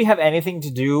this maybe have anything to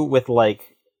do with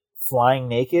like flying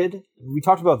naked? We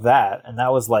talked about that, and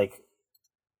that was like.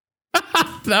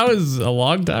 That was a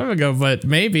long time ago, but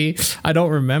maybe. I don't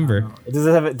remember. Does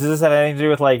this have anything to do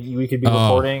with like we could be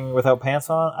recording without pants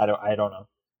on? I don't know.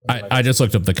 I just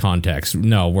looked up the context.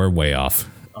 No, we're way off.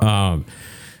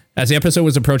 As the episode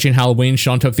was approaching Halloween,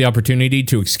 Sean took the opportunity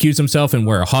to excuse himself and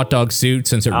wear a hot dog suit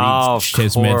since it reached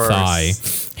his mid-thigh.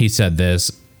 He said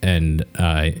this, and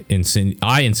I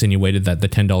insinuated that the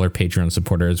 $10 Patreon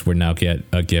supporters would now get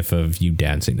a gif of you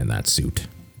dancing in that suit.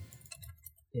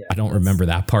 Yeah, I don't remember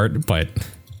that part, but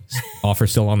offer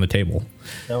still on the table.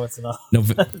 No, it's not.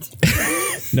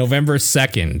 November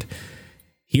 2nd.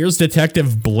 Here's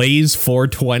Detective Blaze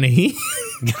 420.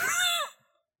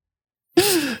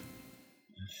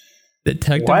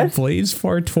 Detective what? Blaze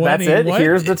 420. That's it? What?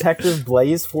 Here's Detective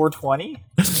Blaze 420?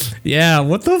 Yeah,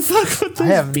 what the fuck would this I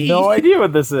have be? no idea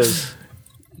what this is.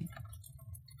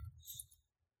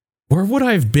 Where would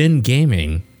I have been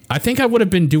gaming? I think I would have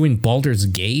been doing Baldur's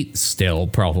Gate still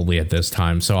probably at this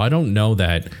time, so I don't know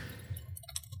that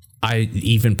I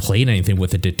even played anything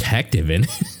with a detective in it.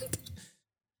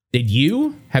 Did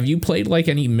you? Have you played like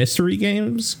any mystery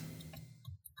games?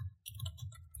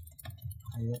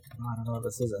 I don't know what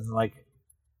this is, and like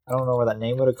I don't know where that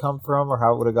name would have come from or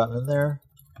how it would have gotten in there.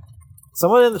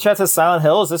 Someone in the chat says Silent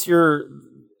Hill. Is this your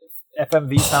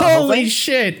FMV Silent Hill? Holy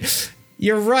shit!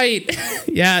 You're right.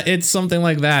 Yeah, it's something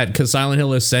like that because Silent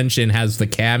Hill Ascension has the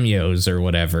cameos or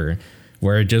whatever,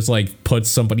 where it just like puts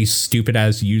somebody's stupid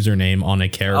ass username on a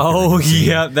character. Oh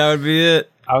yeah, that would be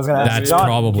it. I was gonna ask That's you, John,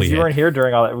 probably you it. weren't here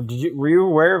during all that. Were you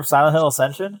aware of Silent Hill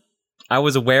Ascension? I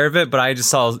was aware of it, but I just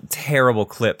saw terrible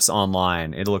clips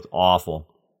online. It looked awful.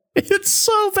 It's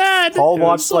so bad. Paul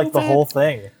watched so like the whole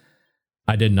thing.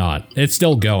 I did not. It's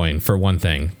still going for one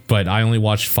thing, but I only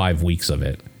watched 5 weeks of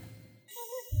it.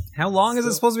 How long is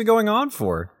it supposed to be going on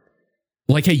for?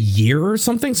 Like a year or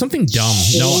something? Something dumb.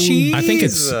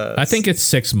 Jesus. No, I think it's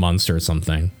 6 months or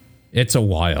something. It's a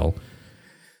while.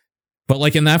 But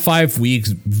like in that 5 weeks,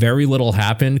 very little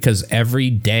happened because every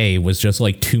day was just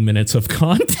like 2 minutes of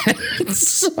content.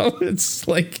 So it's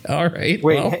like, all right.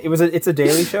 Wait, well, it's a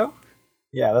daily show?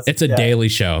 Yeah, it's a daily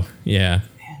show. Yeah.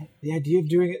 The idea of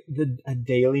doing a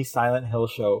daily Silent Hill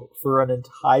show for an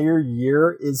entire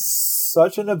year is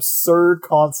such an absurd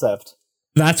concept.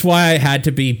 That's why I had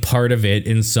to be part of it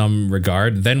in some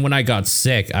regard. Then when I got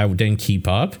sick, I didn't keep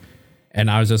up.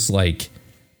 And I was just like,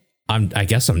 I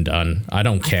guess I'm done. I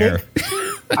don't care.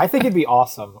 I think it'd be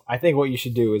awesome. I think what you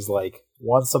should do is like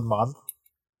once a month,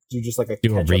 do just like a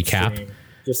recap. Stream.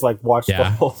 Just like watch the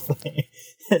whole thing.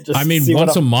 I mean,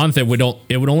 once a month, it would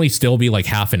only still be like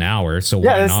half an hour. So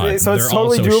why not? So it's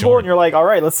totally doable. Short. And you're like, all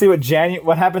right, let's see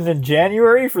what happened in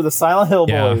January for the Silent Hill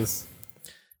boys.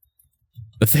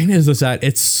 The thing is that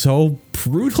it's so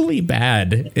brutally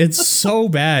bad. It's so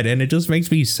bad, and it just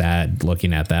makes me sad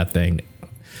looking at that thing.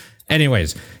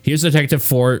 Anyways, here's Detective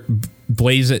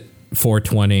Blaze at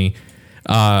 420.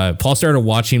 Paul started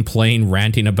watching, playing,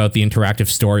 ranting about the interactive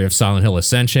story of Silent Hill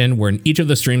Ascension, where in each of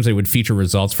the streams they would feature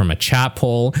results from a chat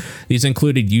poll. These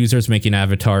included users making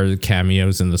avatar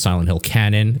cameos in the Silent Hill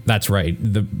canon. That's right.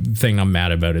 The thing I'm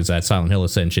mad about is that Silent Hill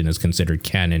Ascension is considered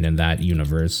canon in that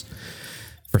universe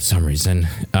for some reason,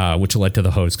 which led to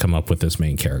the host come up with this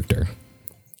main character.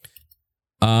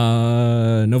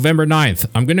 November 9th.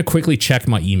 I'm going to quickly check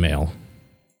my email.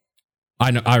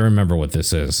 I remember what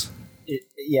this is.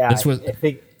 Yeah, This was- I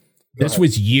think This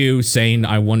was you saying,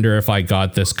 I wonder if I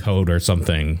got this code or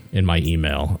something in my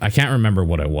email. I can't remember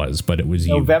what it was, but it was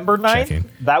you. November 9th. checking.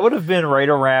 That would have been right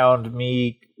around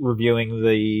me reviewing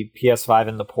the PS5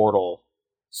 in the Portal.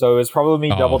 So it was probably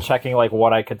me Oh. double checking like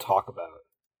what I could talk about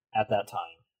at that time,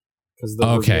 because the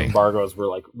review Okay. embargoes were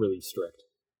like really strict.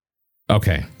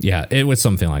 Okay. Yeah, it was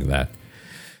something like that.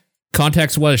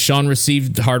 Context was Sean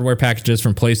received hardware packages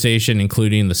from PlayStation,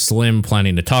 including the Slim,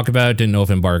 planning to talk about. Didn't know if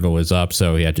embargo was up,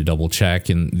 so he had to double check.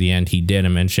 In the end, he did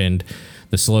and mentioned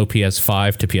the slow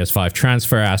PS5 to PS5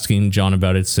 transfer, asking John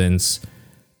about it since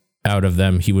out of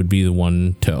them, he would be the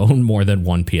one to own more than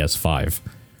one PS5.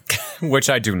 Which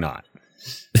I do not.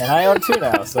 And I own 2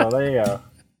 now, so there you go.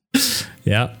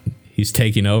 Yeah, he's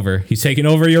taking over. He's taking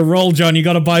over your role, John. You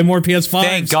got to buy more PS5s.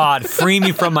 Thank God. Free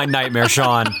me from my nightmare,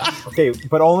 Sean. Okay,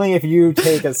 but only if you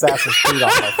take Assassin's Creed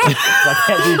off my phone. I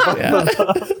can't do both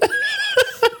of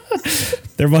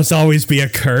them. There must always be a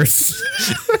curse.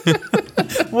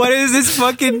 What is this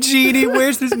fucking genie?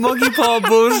 Where's this monkey paw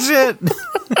bullshit?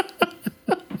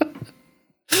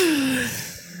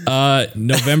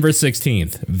 November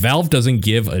 16th. Valve doesn't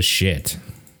give a shit.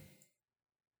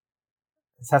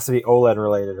 This has to be OLED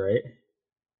related, right?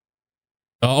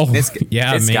 Oh,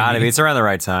 yeah, It's maybe. gotta be. It's around the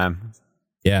right time.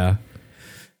 Yeah.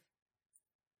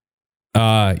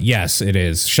 Yes, it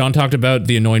is. Sean talked about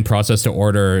the annoying process to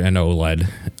order an OLED.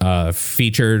 This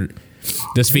featured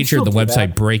the still do website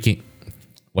that? breaking.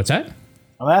 What's that?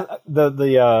 I'm at the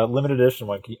limited edition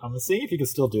one. I'm seeing if you can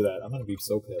still do that. I'm gonna be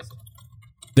so pissed.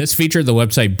 This featured the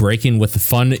website breaking with the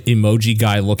fun emoji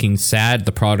guy looking sad,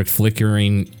 the product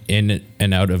flickering in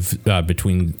and out of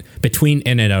between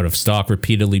in and out of stock,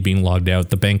 repeatedly being logged out,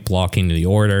 the bank blocking the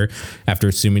order after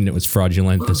assuming it was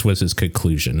fraudulent. This was his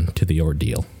conclusion to the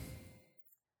ordeal.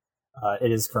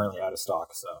 It is currently out of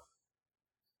stock, so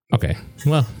Okay,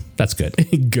 well, that's good.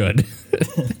 Good.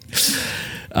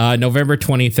 November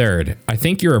 23rd. I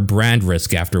think you're a brand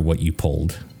risk after what you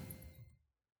pulled.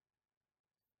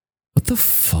 What the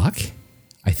fuck?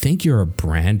 I think you're a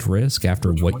brand risk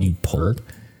after what you pulled.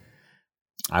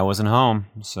 I wasn't home,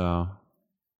 so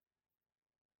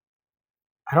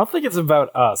I don't think it's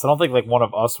about us. I don't think like one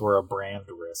of us were a brand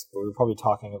risk, but we were probably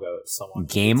talking about someone.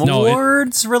 Game No, it-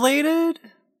 Awards related.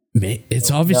 It's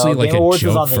obviously No, like Game a Awards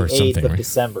was joke on the for 8th something, of right?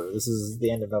 December. This is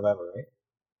the end of November, right?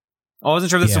 I wasn't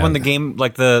sure if this is Yeah. when the game,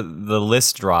 like the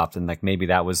list dropped, and like maybe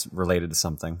that was related to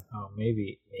something. Oh,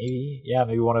 maybe, yeah,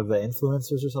 maybe one of the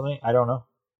influencers or something. I don't know.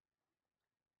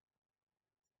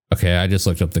 Okay, I just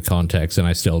looked up the context and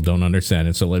I still don't understand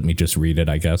it, so let me just read it,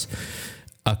 I guess.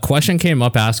 A question came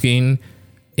up asking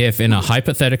if in a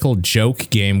hypothetical joke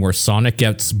game where Sonic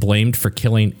gets blamed for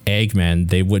killing Eggman,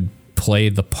 they would play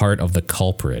the part of the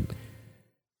culprit.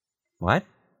 What?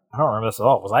 I don't remember this at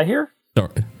all. Was I here?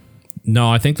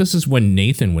 No, I think this is when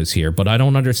Nathan was here, but I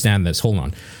don't understand this. Hold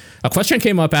on. A question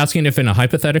came up asking if in a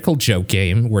hypothetical joke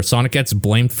game where Sonic gets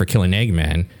blamed for killing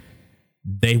Eggman,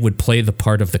 they would play the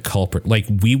part of the culprit. Like,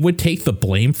 we would take the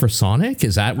blame for Sonic?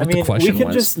 Is that what the question we can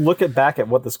was? just look back at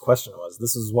what this question was.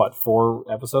 This is what, 4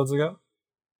 episodes ago?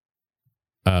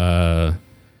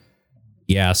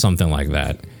 Yeah, something like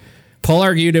that. Paul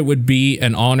argued it would be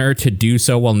an honor to do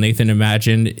so, while Nathan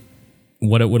imagined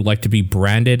what it would like to be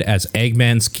branded as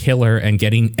Eggman's killer and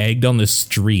getting egged on the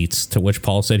streets, to which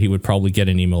Paul said he would probably get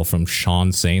an email from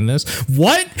Sean saying this.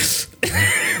 What?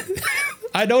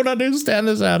 I don't understand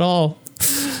this at all.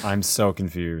 I'm so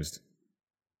confused.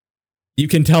 You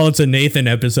can tell it's a Nathan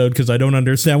episode because I don't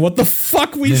understand what the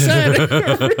fuck we said.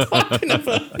 We're talking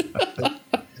about.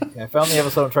 Okay, I found the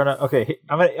episode. I'm trying to. Okay,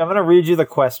 I'm gonna read you the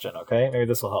question. Okay, maybe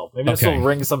this will help. Maybe this Okay. will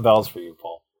ring some bells for you,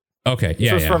 Paul. Okay, This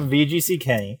yeah, was yeah. from VGC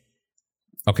Kenny.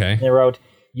 Okay. They wrote,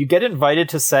 "You get invited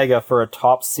to Sega for a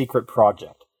top secret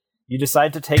project. You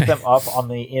decide to take them up on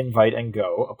the invite and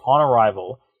go. Upon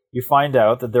arrival, you find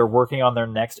out that they're working on their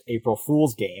next April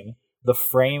Fool's game, the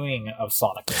framing of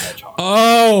Sonic the Hedgehog.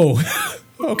 Oh,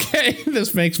 okay.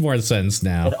 This makes more sense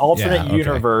now. An alternate Yeah, okay.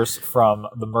 universe from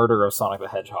the murder of Sonic the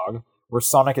Hedgehog, where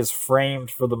Sonic is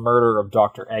framed for the murder of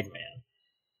Dr. Eggman.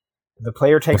 The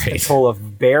player takes Right. control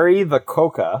of Barry the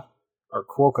Quokka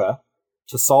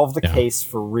to solve the Yeah. case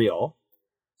for real.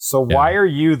 So why are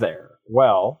you there?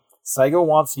 Well, Sega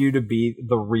wants you to be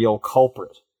the real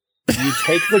culprit. Do you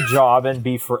take the job and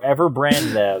be forever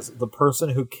branded as the person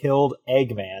who killed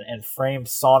Eggman and framed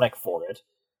Sonic for it,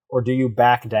 or do you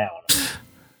back down?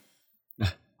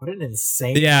 What an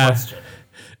insane question.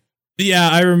 Yeah,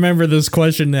 I remember this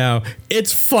question now.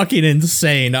 It's fucking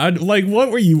insane. Like,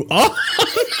 what were you on?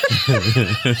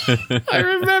 I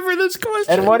remember this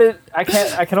question. And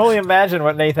I can only imagine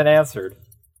what Nathan answered.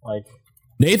 Like,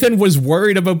 Nathan was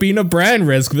worried about being a brand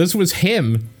risk. This was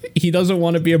him. He doesn't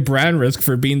want to be a brand risk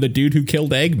for being the dude who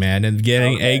killed Eggman and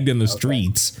getting egged in the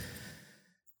streets.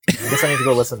 I guess I need to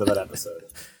go listen to that episode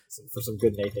for some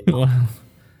good Nathan. Well,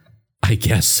 I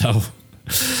guess so.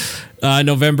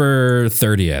 November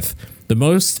 30th. The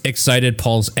most excited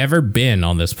Paul's ever been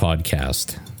on this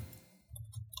podcast.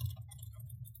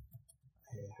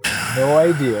 I have no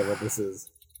idea what this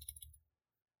is.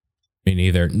 Me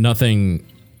neither. Nothing.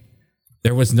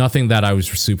 There was nothing that I was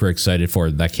super excited for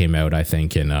that came out, I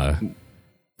think, in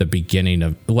the beginning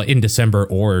of, in December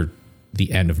or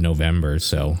the end of November.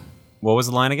 So, what was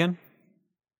the line again?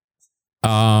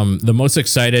 The most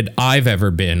excited I've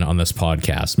ever been on this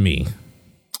podcast, me.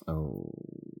 Oh,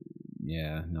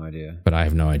 yeah, no idea. But I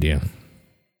have no idea.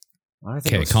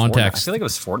 Okay, context. I feel like it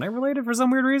was Fortnite related for some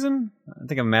weird reason. I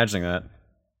think I'm imagining that.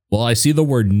 Well, I see the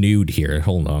word nude here.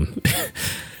 Hold on.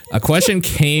 A question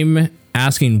came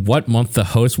asking what month the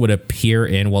host would appear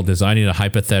in while designing a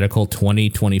hypothetical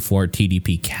 2024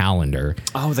 TDP calendar.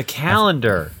 Oh, the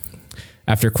calendar.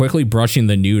 After quickly brushing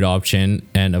the nude option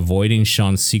and avoiding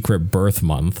Sean's secret birth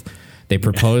month, they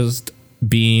proposed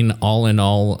being all in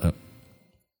all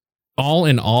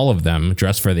of them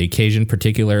dressed for the occasion.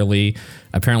 Particularly,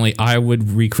 apparently, I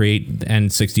would recreate the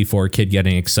N64 kid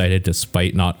getting excited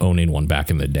despite not owning one back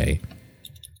in the day.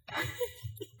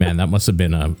 Man, that must have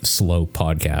been a slow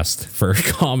podcast for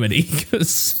comedy.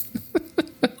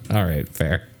 All right,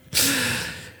 fair.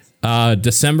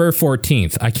 December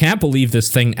 14th. I can't believe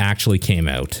this thing actually came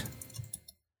out.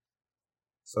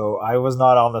 So I was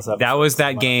not on this episode. That was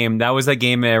that game. That was that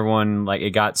game. Everyone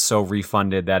it got so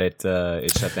refunded that it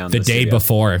shut down the day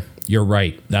before. You're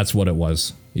right. That's what it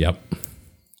was. Yep.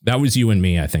 That was you and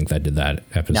me, I think, that did that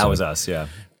episode. That was us. Yeah.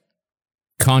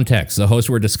 Context. The hosts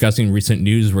were discussing recent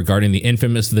news regarding the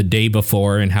infamous The Day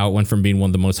Before and how it went from being one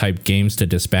of the most hyped games to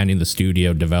disbanding the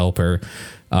studio developer.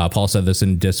 Paul said this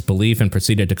in disbelief and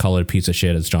proceeded to call it a piece of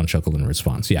shit as John chuckled in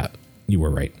response. Yeah, you were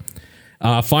right.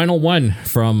 Final one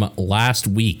from last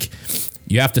week.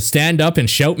 You have to stand up and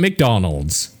shout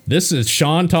McDonald's. This is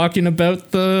Sean talking about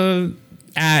the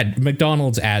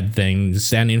McDonald's ad thing,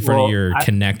 standing in front of your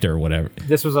Kinect or whatever.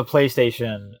 This was a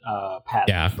PlayStation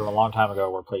patent from a long time ago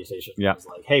where PlayStation was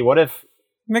like, hey, what if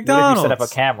McDonald's set up a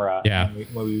camera and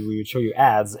we would show you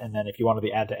ads, and then if you wanted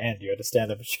the ad to end, you had to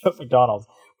stand up and shout McDonald's.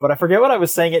 But I forget what I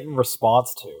was saying it in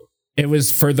response to. It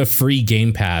was for the free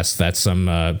Game Pass that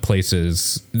some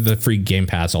places, the free Game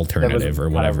Pass alternative or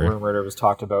whatever. Rumored it was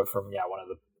talked about from one of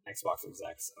the Xbox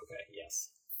execs. Okay, yes.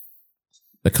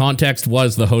 The context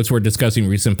was the hosts were discussing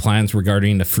recent plans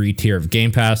regarding the free tier of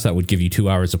Game Pass that would give you 2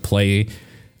 hours of play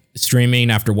streaming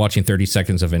after watching 30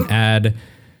 seconds of an ad.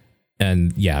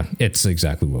 And yeah, it's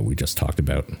exactly what we just talked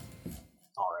about.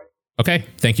 All right. Okay,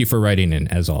 thank you for writing in,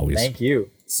 as always. Thank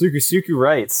you. Suku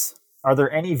writes, are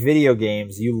there any video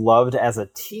games you loved as a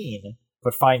teen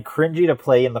but find cringy to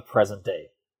play in the present day?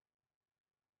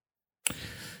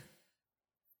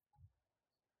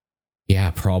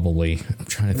 Yeah, probably. I'm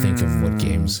trying to think of what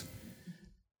games.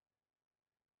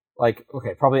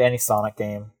 Probably any Sonic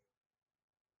game.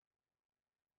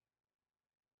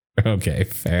 Okay,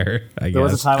 fair. I guess. There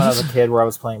was a time when I was a kid where I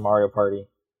was playing Mario Party.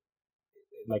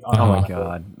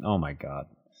 Oh my god.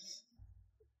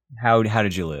 How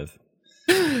did you live?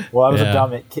 Well, I was a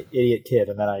dumb idiot kid,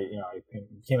 and then I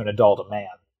became an adult, a man.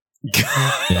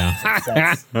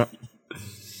 Yeah.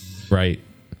 Right.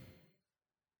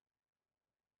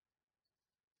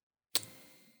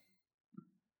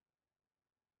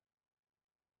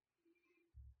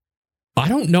 I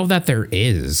don't know that there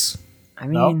is. I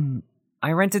mean,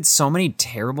 I rented so many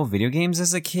terrible video games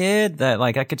as a kid that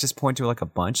I could just point to a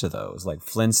bunch of those, like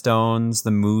Flintstones,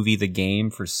 the movie, the game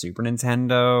for Super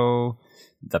Nintendo,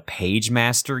 the Page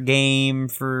Master game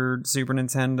for Super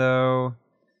Nintendo.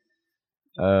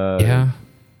 Yeah,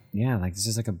 this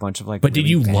is a bunch of But really did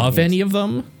you love games. Any of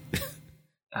them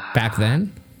back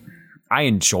then? I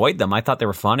enjoyed them. I thought they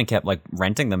were fun and kept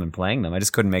renting them and playing them. I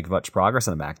just couldn't make much progress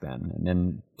on them back then. And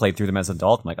then played through them as an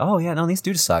adult. I'm like, oh yeah, no, these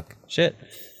do suck. Shit.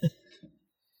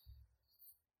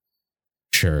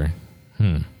 Sure.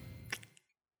 No,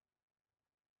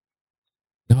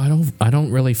 I don't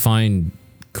really find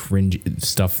cringy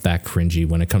stuff that cringy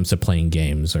when it comes to playing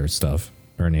games or stuff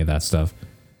or any of that stuff.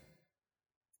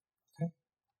 Okay.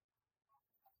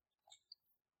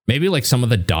 Maybe some of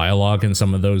the dialogue in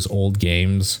some of those old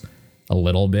games a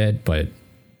little bit, but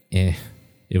it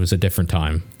was a different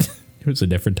time. It was a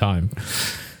different time.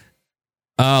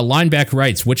 Lineback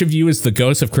writes, which of you is the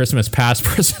ghost of Christmas past,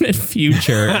 present, and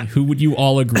future, and who would you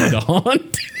all agree to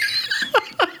haunt?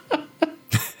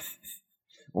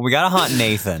 Well, we gotta haunt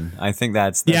Nathan. I think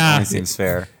that only seems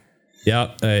fair.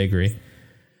 Yeah, I agree.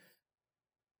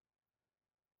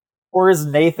 Or is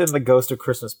Nathan the ghost of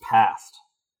Christmas Past?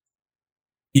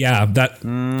 Yeah,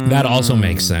 that also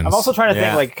makes sense. I'm also trying to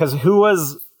think, like, because who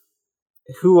was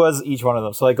each one of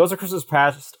them? So, like, Ghost of Christmas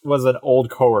Past was an old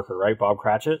coworker, right? Bob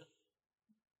Cratchit.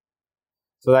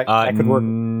 So that could work.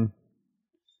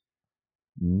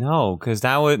 No,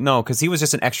 because he was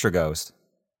just an extra ghost.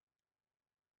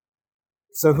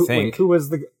 So who was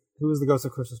the Ghost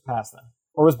of Christmas Past then?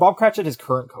 Or was Bob Cratchit his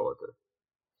current coworker?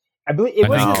 I believe it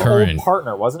was his old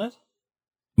partner, wasn't it?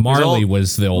 Marley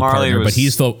was the old partner, but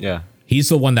he's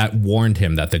the one that warned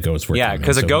him that the ghosts were coming. Yeah,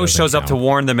 because a ghost shows up to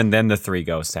warn them, and then the 3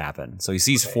 ghosts happen. So he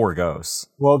sees 4 ghosts.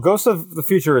 Well, Ghost of the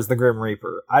Future is the Grim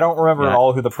Reaper. I don't remember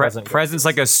all who the Present's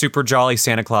like a super jolly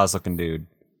Santa Claus looking dude.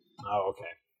 Oh, okay.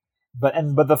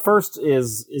 But the first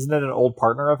isn't it an old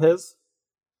partner of his?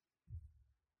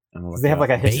 They have like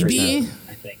a history. Maybe?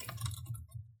 I think.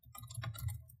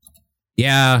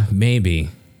 Yeah, maybe.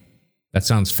 That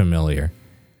sounds familiar.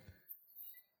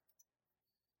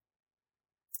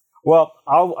 Well,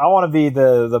 I want to be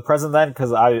the present then,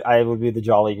 because I would be the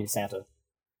jolly Santa.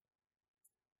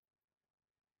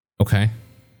 Okay.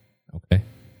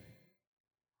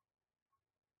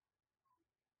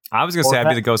 I was gonna say I'd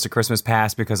be the Ghost of Christmas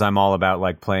Past because I'm all about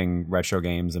like playing retro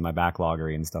games in my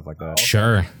backloggery and stuff like that.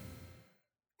 Sure.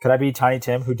 Could I be Tiny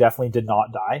Tim, who definitely did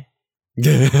not die?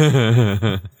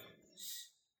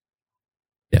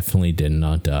 Definitely did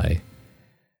not die.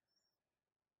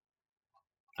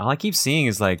 All I keep seeing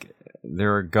is like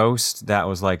there are ghosts that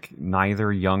was like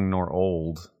neither young nor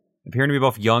old. Appearing to be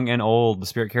both young and old, the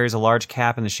spirit carries a large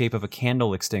cap in the shape of a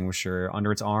candle extinguisher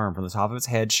under its arm. From the top of its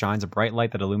head shines a bright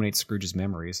light that illuminates Scrooge's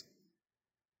memories.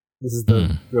 This is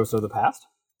the ghost of the past?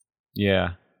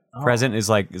 Yeah. Oh. Present is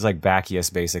like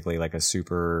Bacchus, basically, like a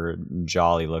super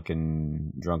jolly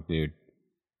looking drunk dude.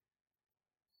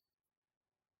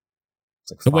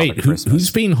 Like so wait,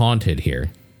 who's being haunted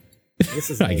here?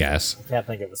 This is I guess. I can't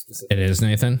think of a specific. It is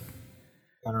Nathan?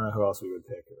 I don't know who else we would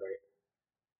pick, right?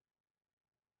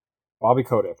 Bobby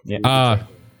Kotick. Yeah.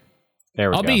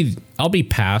 There we go. I'll be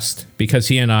past because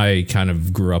he and I kind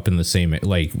of grew up in the same,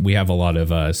 like we have a lot of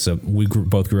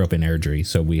both grew up in Airdrie,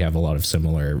 so we have a lot of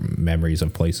similar memories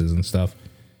of places and stuff.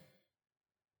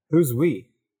 Who's we?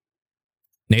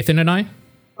 Nathan and I?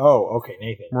 Oh, okay,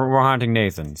 Nathan. We're haunting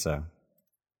Nathan, so.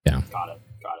 Yeah. Got it.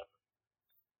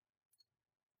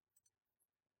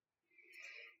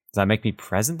 Does that make me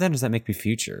present then? Or does that make me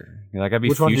future? Like I'd be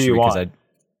Which future one do you because want?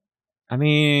 I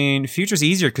mean, future's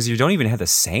easier because you don't even have to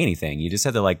say anything. You just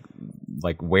have to like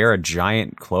wear a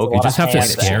giant cloak. You just have to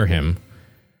scare him.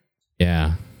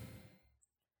 Yeah.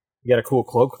 You got a cool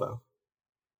cloak though.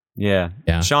 Yeah.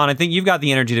 Sean, I think you've got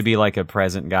the energy to be like a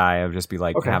present guy of just be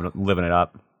like living it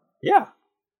up. Yeah.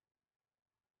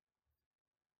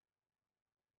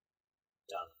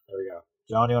 Done. There we go.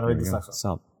 John, you want to read this next one?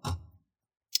 So,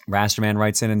 Rasterman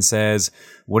writes in and says,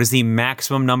 what is the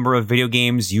maximum number of video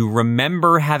games you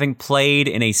remember having played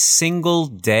in a single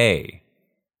day?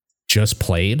 Just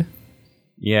played?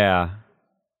 Yeah.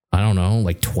 I don't know,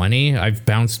 like 20? I've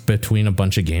bounced between a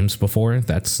bunch of games before.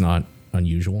 That's not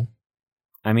unusual.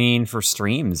 I mean, for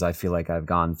streams, I feel like I've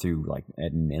gone through like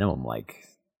at minimum like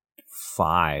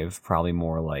 5, probably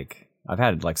more like I've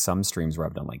had like some streams where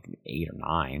I've done like 8 or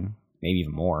 9, maybe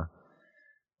even more.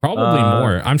 Probably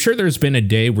more. I'm sure there's been a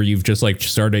day where you've just like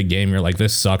started a game, you're like,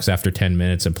 this sucks after 10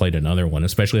 minutes and played another one,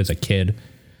 especially as a kid.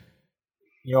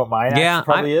 You know what mine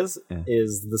probably is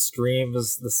the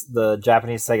streams, the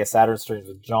Japanese Sega Saturn streams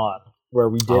with John, where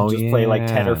we did play like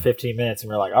 10 or 15 minutes and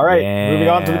we're like, all right, moving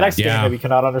on to the next game that we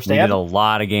cannot understand. We did a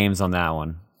lot of games on that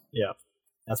one. Yeah.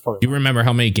 That's probably. Do you remember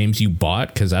how many games you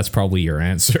bought? Because that's probably your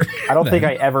answer. I don't think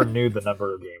I ever knew the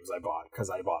number of games I bought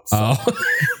because I bought so many.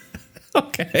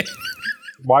 Okay.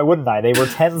 Why wouldn't I? They were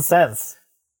 10 cents.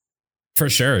 For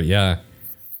sure, yeah.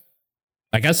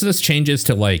 I guess this changes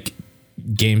to like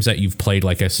games that you've played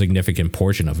like a significant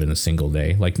portion of in a single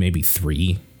day, like maybe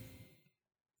 3.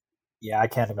 Yeah, I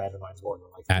can't imagine mine's more than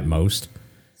like 3. At most.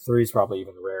 3 is probably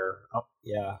even rare. Oh,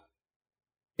 yeah.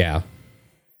 Yeah.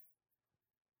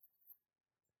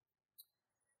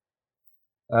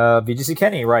 VGC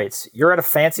Kenny writes, you're at a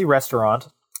fancy restaurant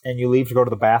and you leave to go to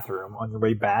the bathroom. On your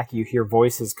way back, you hear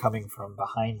voices coming from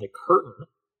behind a curtain.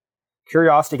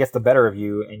 Curiosity gets the better of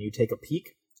you, and you take a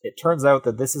peek. It turns out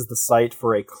that this is the site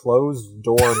for a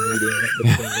closed-door meeting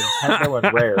between Nintendo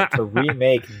and Rare to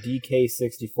remake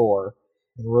DK64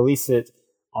 and release it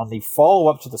on the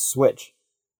follow-up to the Switch.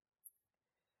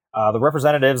 The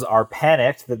representatives are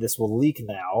panicked that this will leak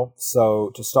now, so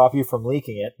to stop you from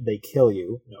leaking it, they kill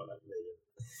you. No, they didn't.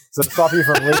 So to stop you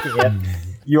from leaking it,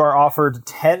 you are offered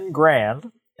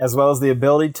 $10,000 as well as the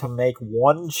ability to make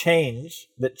one change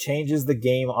that changes the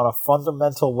game on a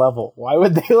fundamental level. Why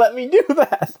would they let me do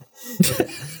that?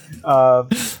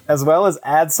 As well as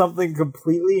add something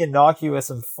completely innocuous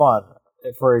and fun.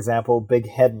 For example, big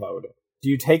head mode. Do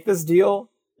you take this deal?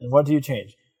 And what do you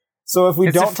change? So if we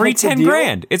it's don't a free take the 10 deal,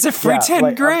 grand. It's a free 10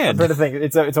 I'm grand. trying to think.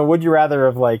 It's a would you rather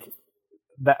of like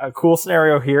a cool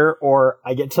scenario here, or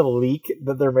I get to leak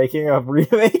that they're making a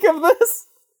remake of this.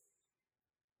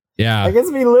 Yeah. That gets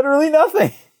me literally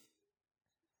nothing.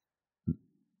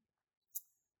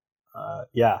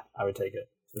 Yeah, I would take it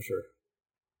for sure.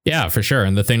 Yeah, for sure.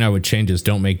 And the thing I would change is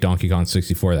don't make Donkey Kong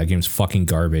 64. That game's fucking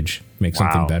garbage. Make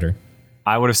something better.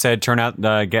 I would have said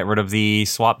get rid of the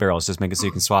swap barrels. Just make it so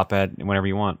you can swap it whenever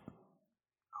you want.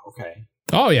 Okay.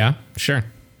 Oh, yeah, sure.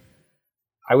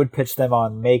 I would pitch them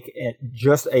on make it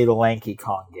just a Lanky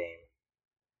Kong game.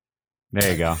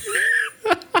 There you go.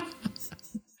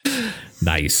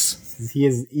 Nice. He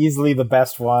is easily the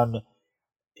best one.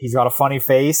 He's got a funny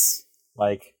face.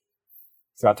 Like,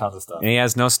 he's got tons of stuff. And he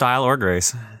has no style or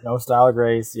grace. No style or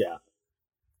grace, yeah.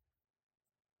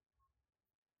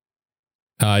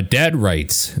 Dad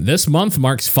writes, this month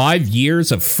marks 5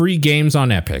 years of free games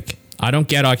on Epic. I don't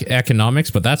get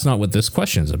economics, but that's not what this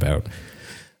question's about.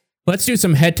 Let's do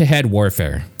some head-to-head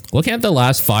warfare. Looking at the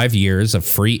last 5 years of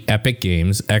free Epic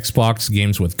games, Xbox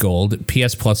Games with Gold,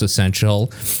 PS Plus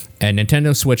Essential, and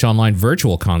Nintendo Switch Online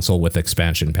Virtual Console with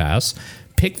Expansion Pass,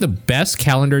 pick the best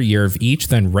calendar year of each,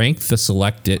 then rank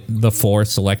the 4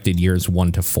 selected years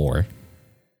 1 to 4. Okay.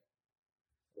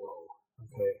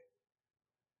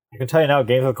 I can tell you now,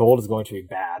 Games with Gold is going to be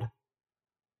bad.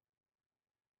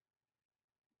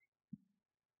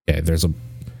 Okay,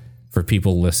 for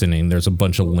people listening, there's a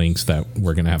bunch of links that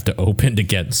we're going to have to open to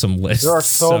get some lists. There are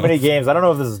so many games. I don't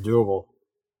know if this is doable.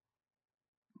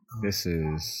 This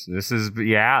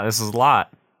is a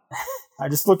lot. I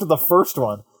just looked at the first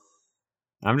one.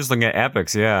 I'm just looking at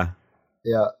epics, yeah.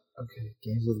 Yeah. Okay.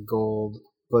 Games with Gold,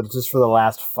 but just for the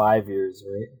last 5 years,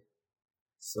 right?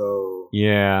 So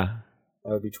Yeah.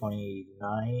 that would be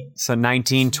 29. So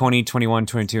 19, 20, 21,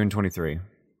 22, and 23.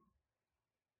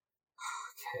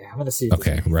 Okay, I'm gonna see. If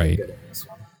Okay, right. good in this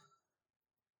one.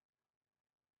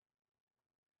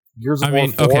 Gears of War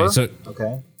 4?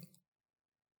 Okay,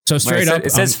 so straight up,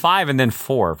 it says 5 and then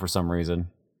 4 for some reason.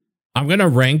 I'm gonna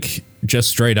rank just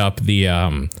straight up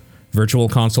the Virtual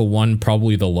Console one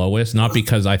probably the lowest, not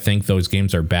because I think those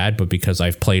games are bad, but because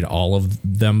I've played all of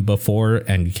them before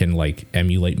and can like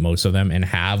emulate most of them and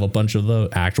have a bunch of the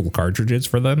actual cartridges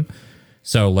for them.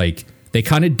 So like they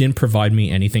kind of didn't provide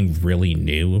me anything really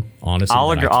new, honestly.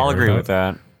 I'll agree with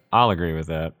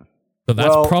that. So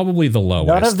that's probably the lowest.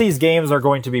 None of these games are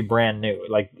going to be brand new.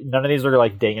 Like none of these are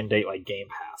like day and date like Game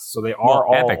Pass. So they are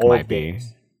all Epic old might games.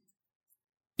 be.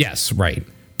 Yes, right.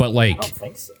 But like, I don't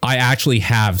think so. I actually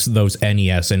have those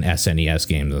NES and SNES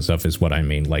games and stuff is what I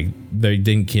mean. Like they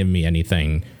didn't give me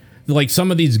anything. Like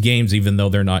some of these games, even though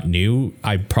they're not new,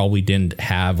 I probably didn't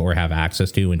have or have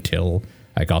access to until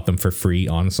I got them for free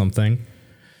on something.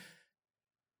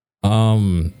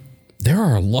 There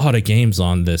are a lot of games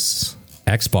on this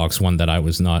Xbox one that I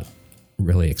was not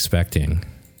really expecting.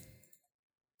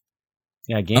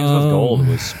 Yeah, Games with Gold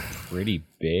was pretty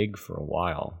big for a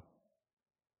while.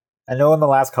 I know in the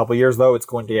last couple years though, it's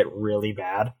going to get really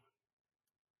bad.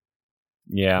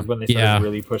 Yeah, When they started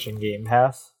really pushing Game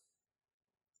Pass,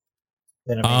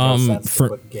 then it makes no sense to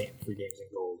put free games in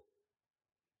Gold.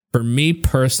 For me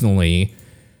personally,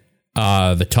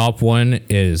 the top one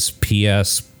is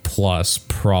PS Plus,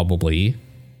 probably.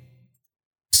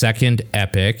 Second,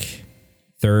 Epic.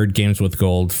 Third, Games with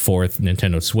Gold. Fourth,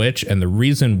 Nintendo Switch. And the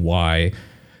reason why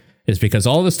is because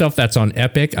all the stuff that's on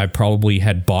Epic, I probably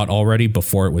had bought already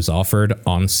before it was offered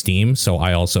on Steam. So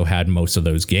I also had most of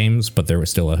those games, but there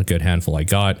was still a good handful I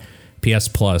got. PS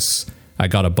Plus, I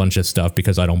got a bunch of stuff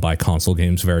because I don't buy console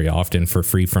games very often for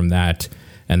free from that.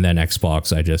 And then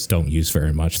Xbox, I just don't use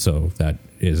very much. So that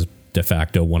is de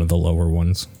facto one of the lower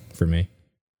ones for me.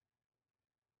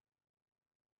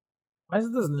 Why is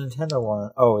this Nintendo one?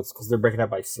 Oh, it's because they're breaking up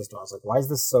by system. I was like, why is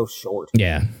this so short?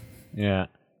 Yeah.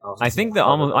 I think I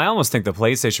almost think the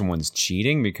PlayStation one's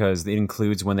cheating because it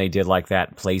includes when they did like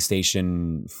that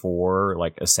PlayStation 4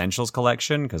 like Essentials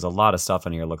collection, because a lot of stuff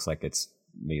in here looks like it's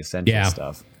the Essentials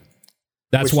stuff.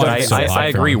 That's why I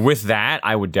agree with that.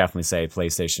 I would definitely say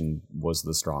PlayStation was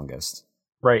the strongest.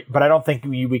 Right, but I don't think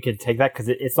we could take that because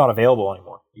it's not available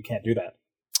anymore. You can't do that.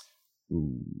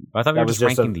 Ooh, I thought we were just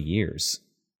ranking the years.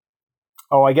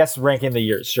 Oh, I guess ranking the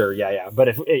years, sure, yeah. But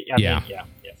if yes.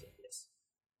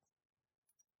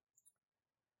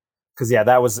 Because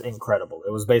that was incredible.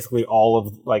 It was basically all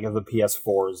of the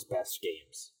PS4's best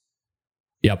games.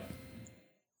 Yep.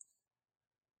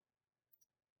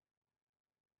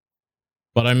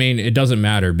 But I mean, it doesn't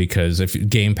matter because if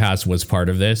Game Pass was part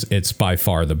of this, it's by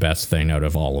far the best thing out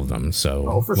of all of them.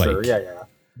 So, for sure, yeah.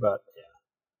 But yeah,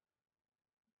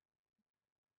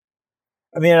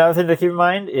 I mean, another thing to keep in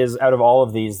mind is out of all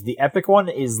of these, the Epic one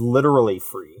is literally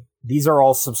free. These are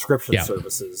all subscription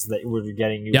services that we're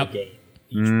getting you a game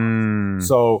each month.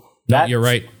 So that's you're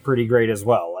right. Pretty great as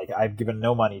well. Like I've given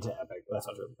no money to Epic. That's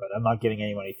not true, but I'm not giving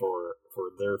any money for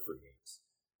their free games.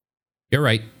 You're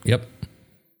right. Yep.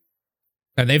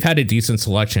 And they've had a decent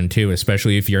selection too,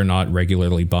 especially if you're not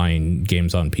regularly buying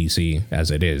games on PC as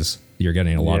it is. You're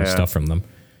getting a lot of stuff from them.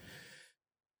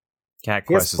 Cat PS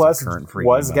Quest Plus is the current free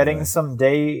was game, getting some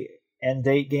day and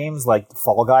date games, like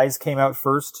Fall Guys came out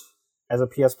first as a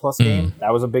PS Plus game.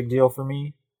 That was a big deal for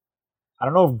me. I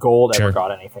don't know if Gold ever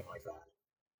got anything like that.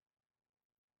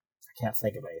 I can't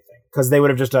think of anything. Because they would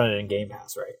have just done it in Game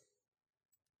Pass, right?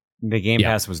 The Game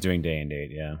Pass was doing day and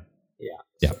date, yeah.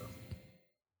 Yeah. So.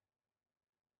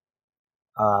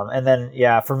 And then,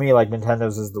 for me, like,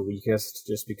 Nintendo's is the weakest,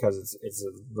 just because it's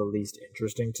the least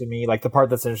interesting to me. Like, the part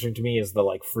that's interesting to me is the,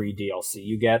 like, free DLC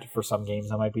you get for some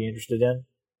games I might be interested in.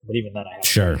 But even then, I haven't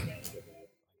Sure.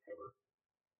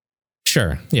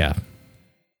 Sure, yeah.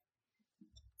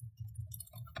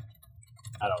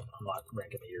 I'm not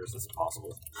ranking the years. It's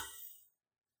impossible.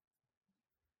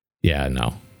 Yeah,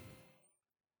 no.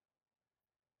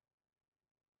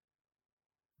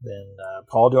 Then,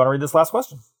 Paul, do you want to read this last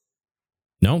question?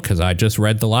 No, because I just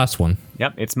read the last one.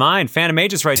 Yep, it's mine. Phantom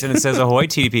Aegis writes in and says, Ahoy,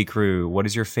 TDP crew. What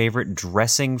is your favorite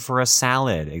dressing for a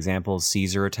salad? Examples,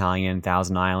 Caesar, Italian,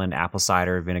 Thousand Island, apple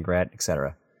cider, vinaigrette,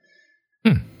 etc.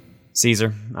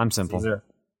 Caesar. I'm simple. Caesar.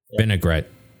 Yeah. Vinaigrette.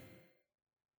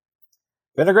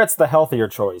 Vinaigrette's the healthier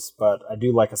choice, but I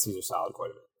do like a Caesar salad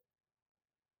quite a bit.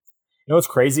 You know what's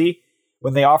crazy?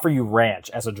 When they offer you ranch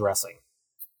as a dressing.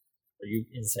 Are you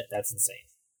insane? That's insane.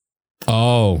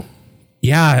 Oh,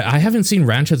 yeah. I haven't seen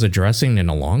ranch as a dressing in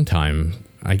a long time.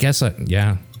 I guess,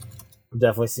 yeah. I've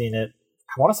definitely seen it.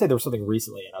 I want to say there was something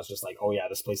recently, and I was just like, oh yeah,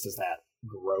 this place does that.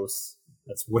 Gross.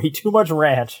 That's way too much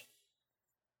ranch.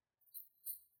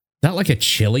 Is that like a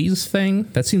Chili's thing?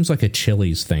 That seems like a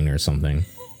Chili's thing or something.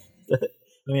 I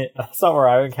mean, that's not where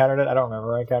I encountered it. I don't remember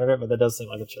where I encountered it, but that does seem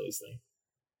like a Chili's thing.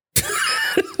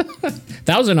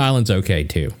 Thousand Island's okay,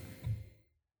 too.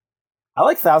 I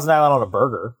like Thousand Island on a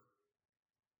burger.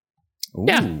 Ooh.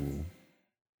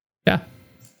 Yeah.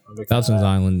 Thousand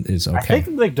Island is okay. I think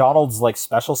McDonald's like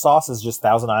special sauce is just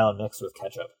Thousand Island mixed with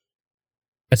ketchup.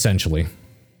 Essentially.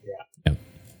 Yeah.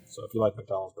 So if you like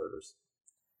McDonald's burgers,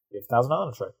 give Thousand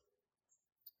Island a try.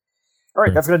 All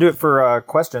right, that's going to do it for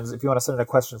questions. If you want to send in a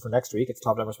question for next week, it's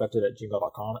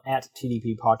topdownrespected@gmail.com, at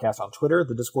TDP Podcast on Twitter,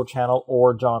 the Discord channel,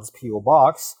 or John's P.O.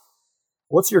 Box.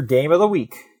 What's your game of the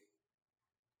week?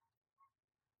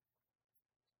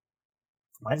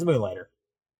 Mine's Moonlighter.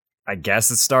 I guess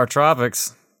it's Star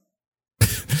Tropics.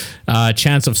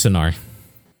 Chance of Sonar.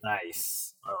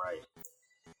 Nice. All right.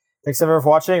 Thanks everyone for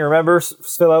watching. Remember,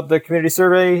 fill out the community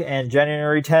survey, and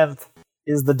January 10th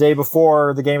is the day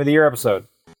before the Game of the Year episode.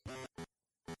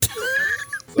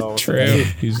 So, true.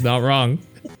 He's not wrong.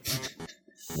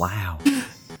 Wow.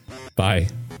 Bye.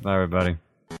 Bye, everybody.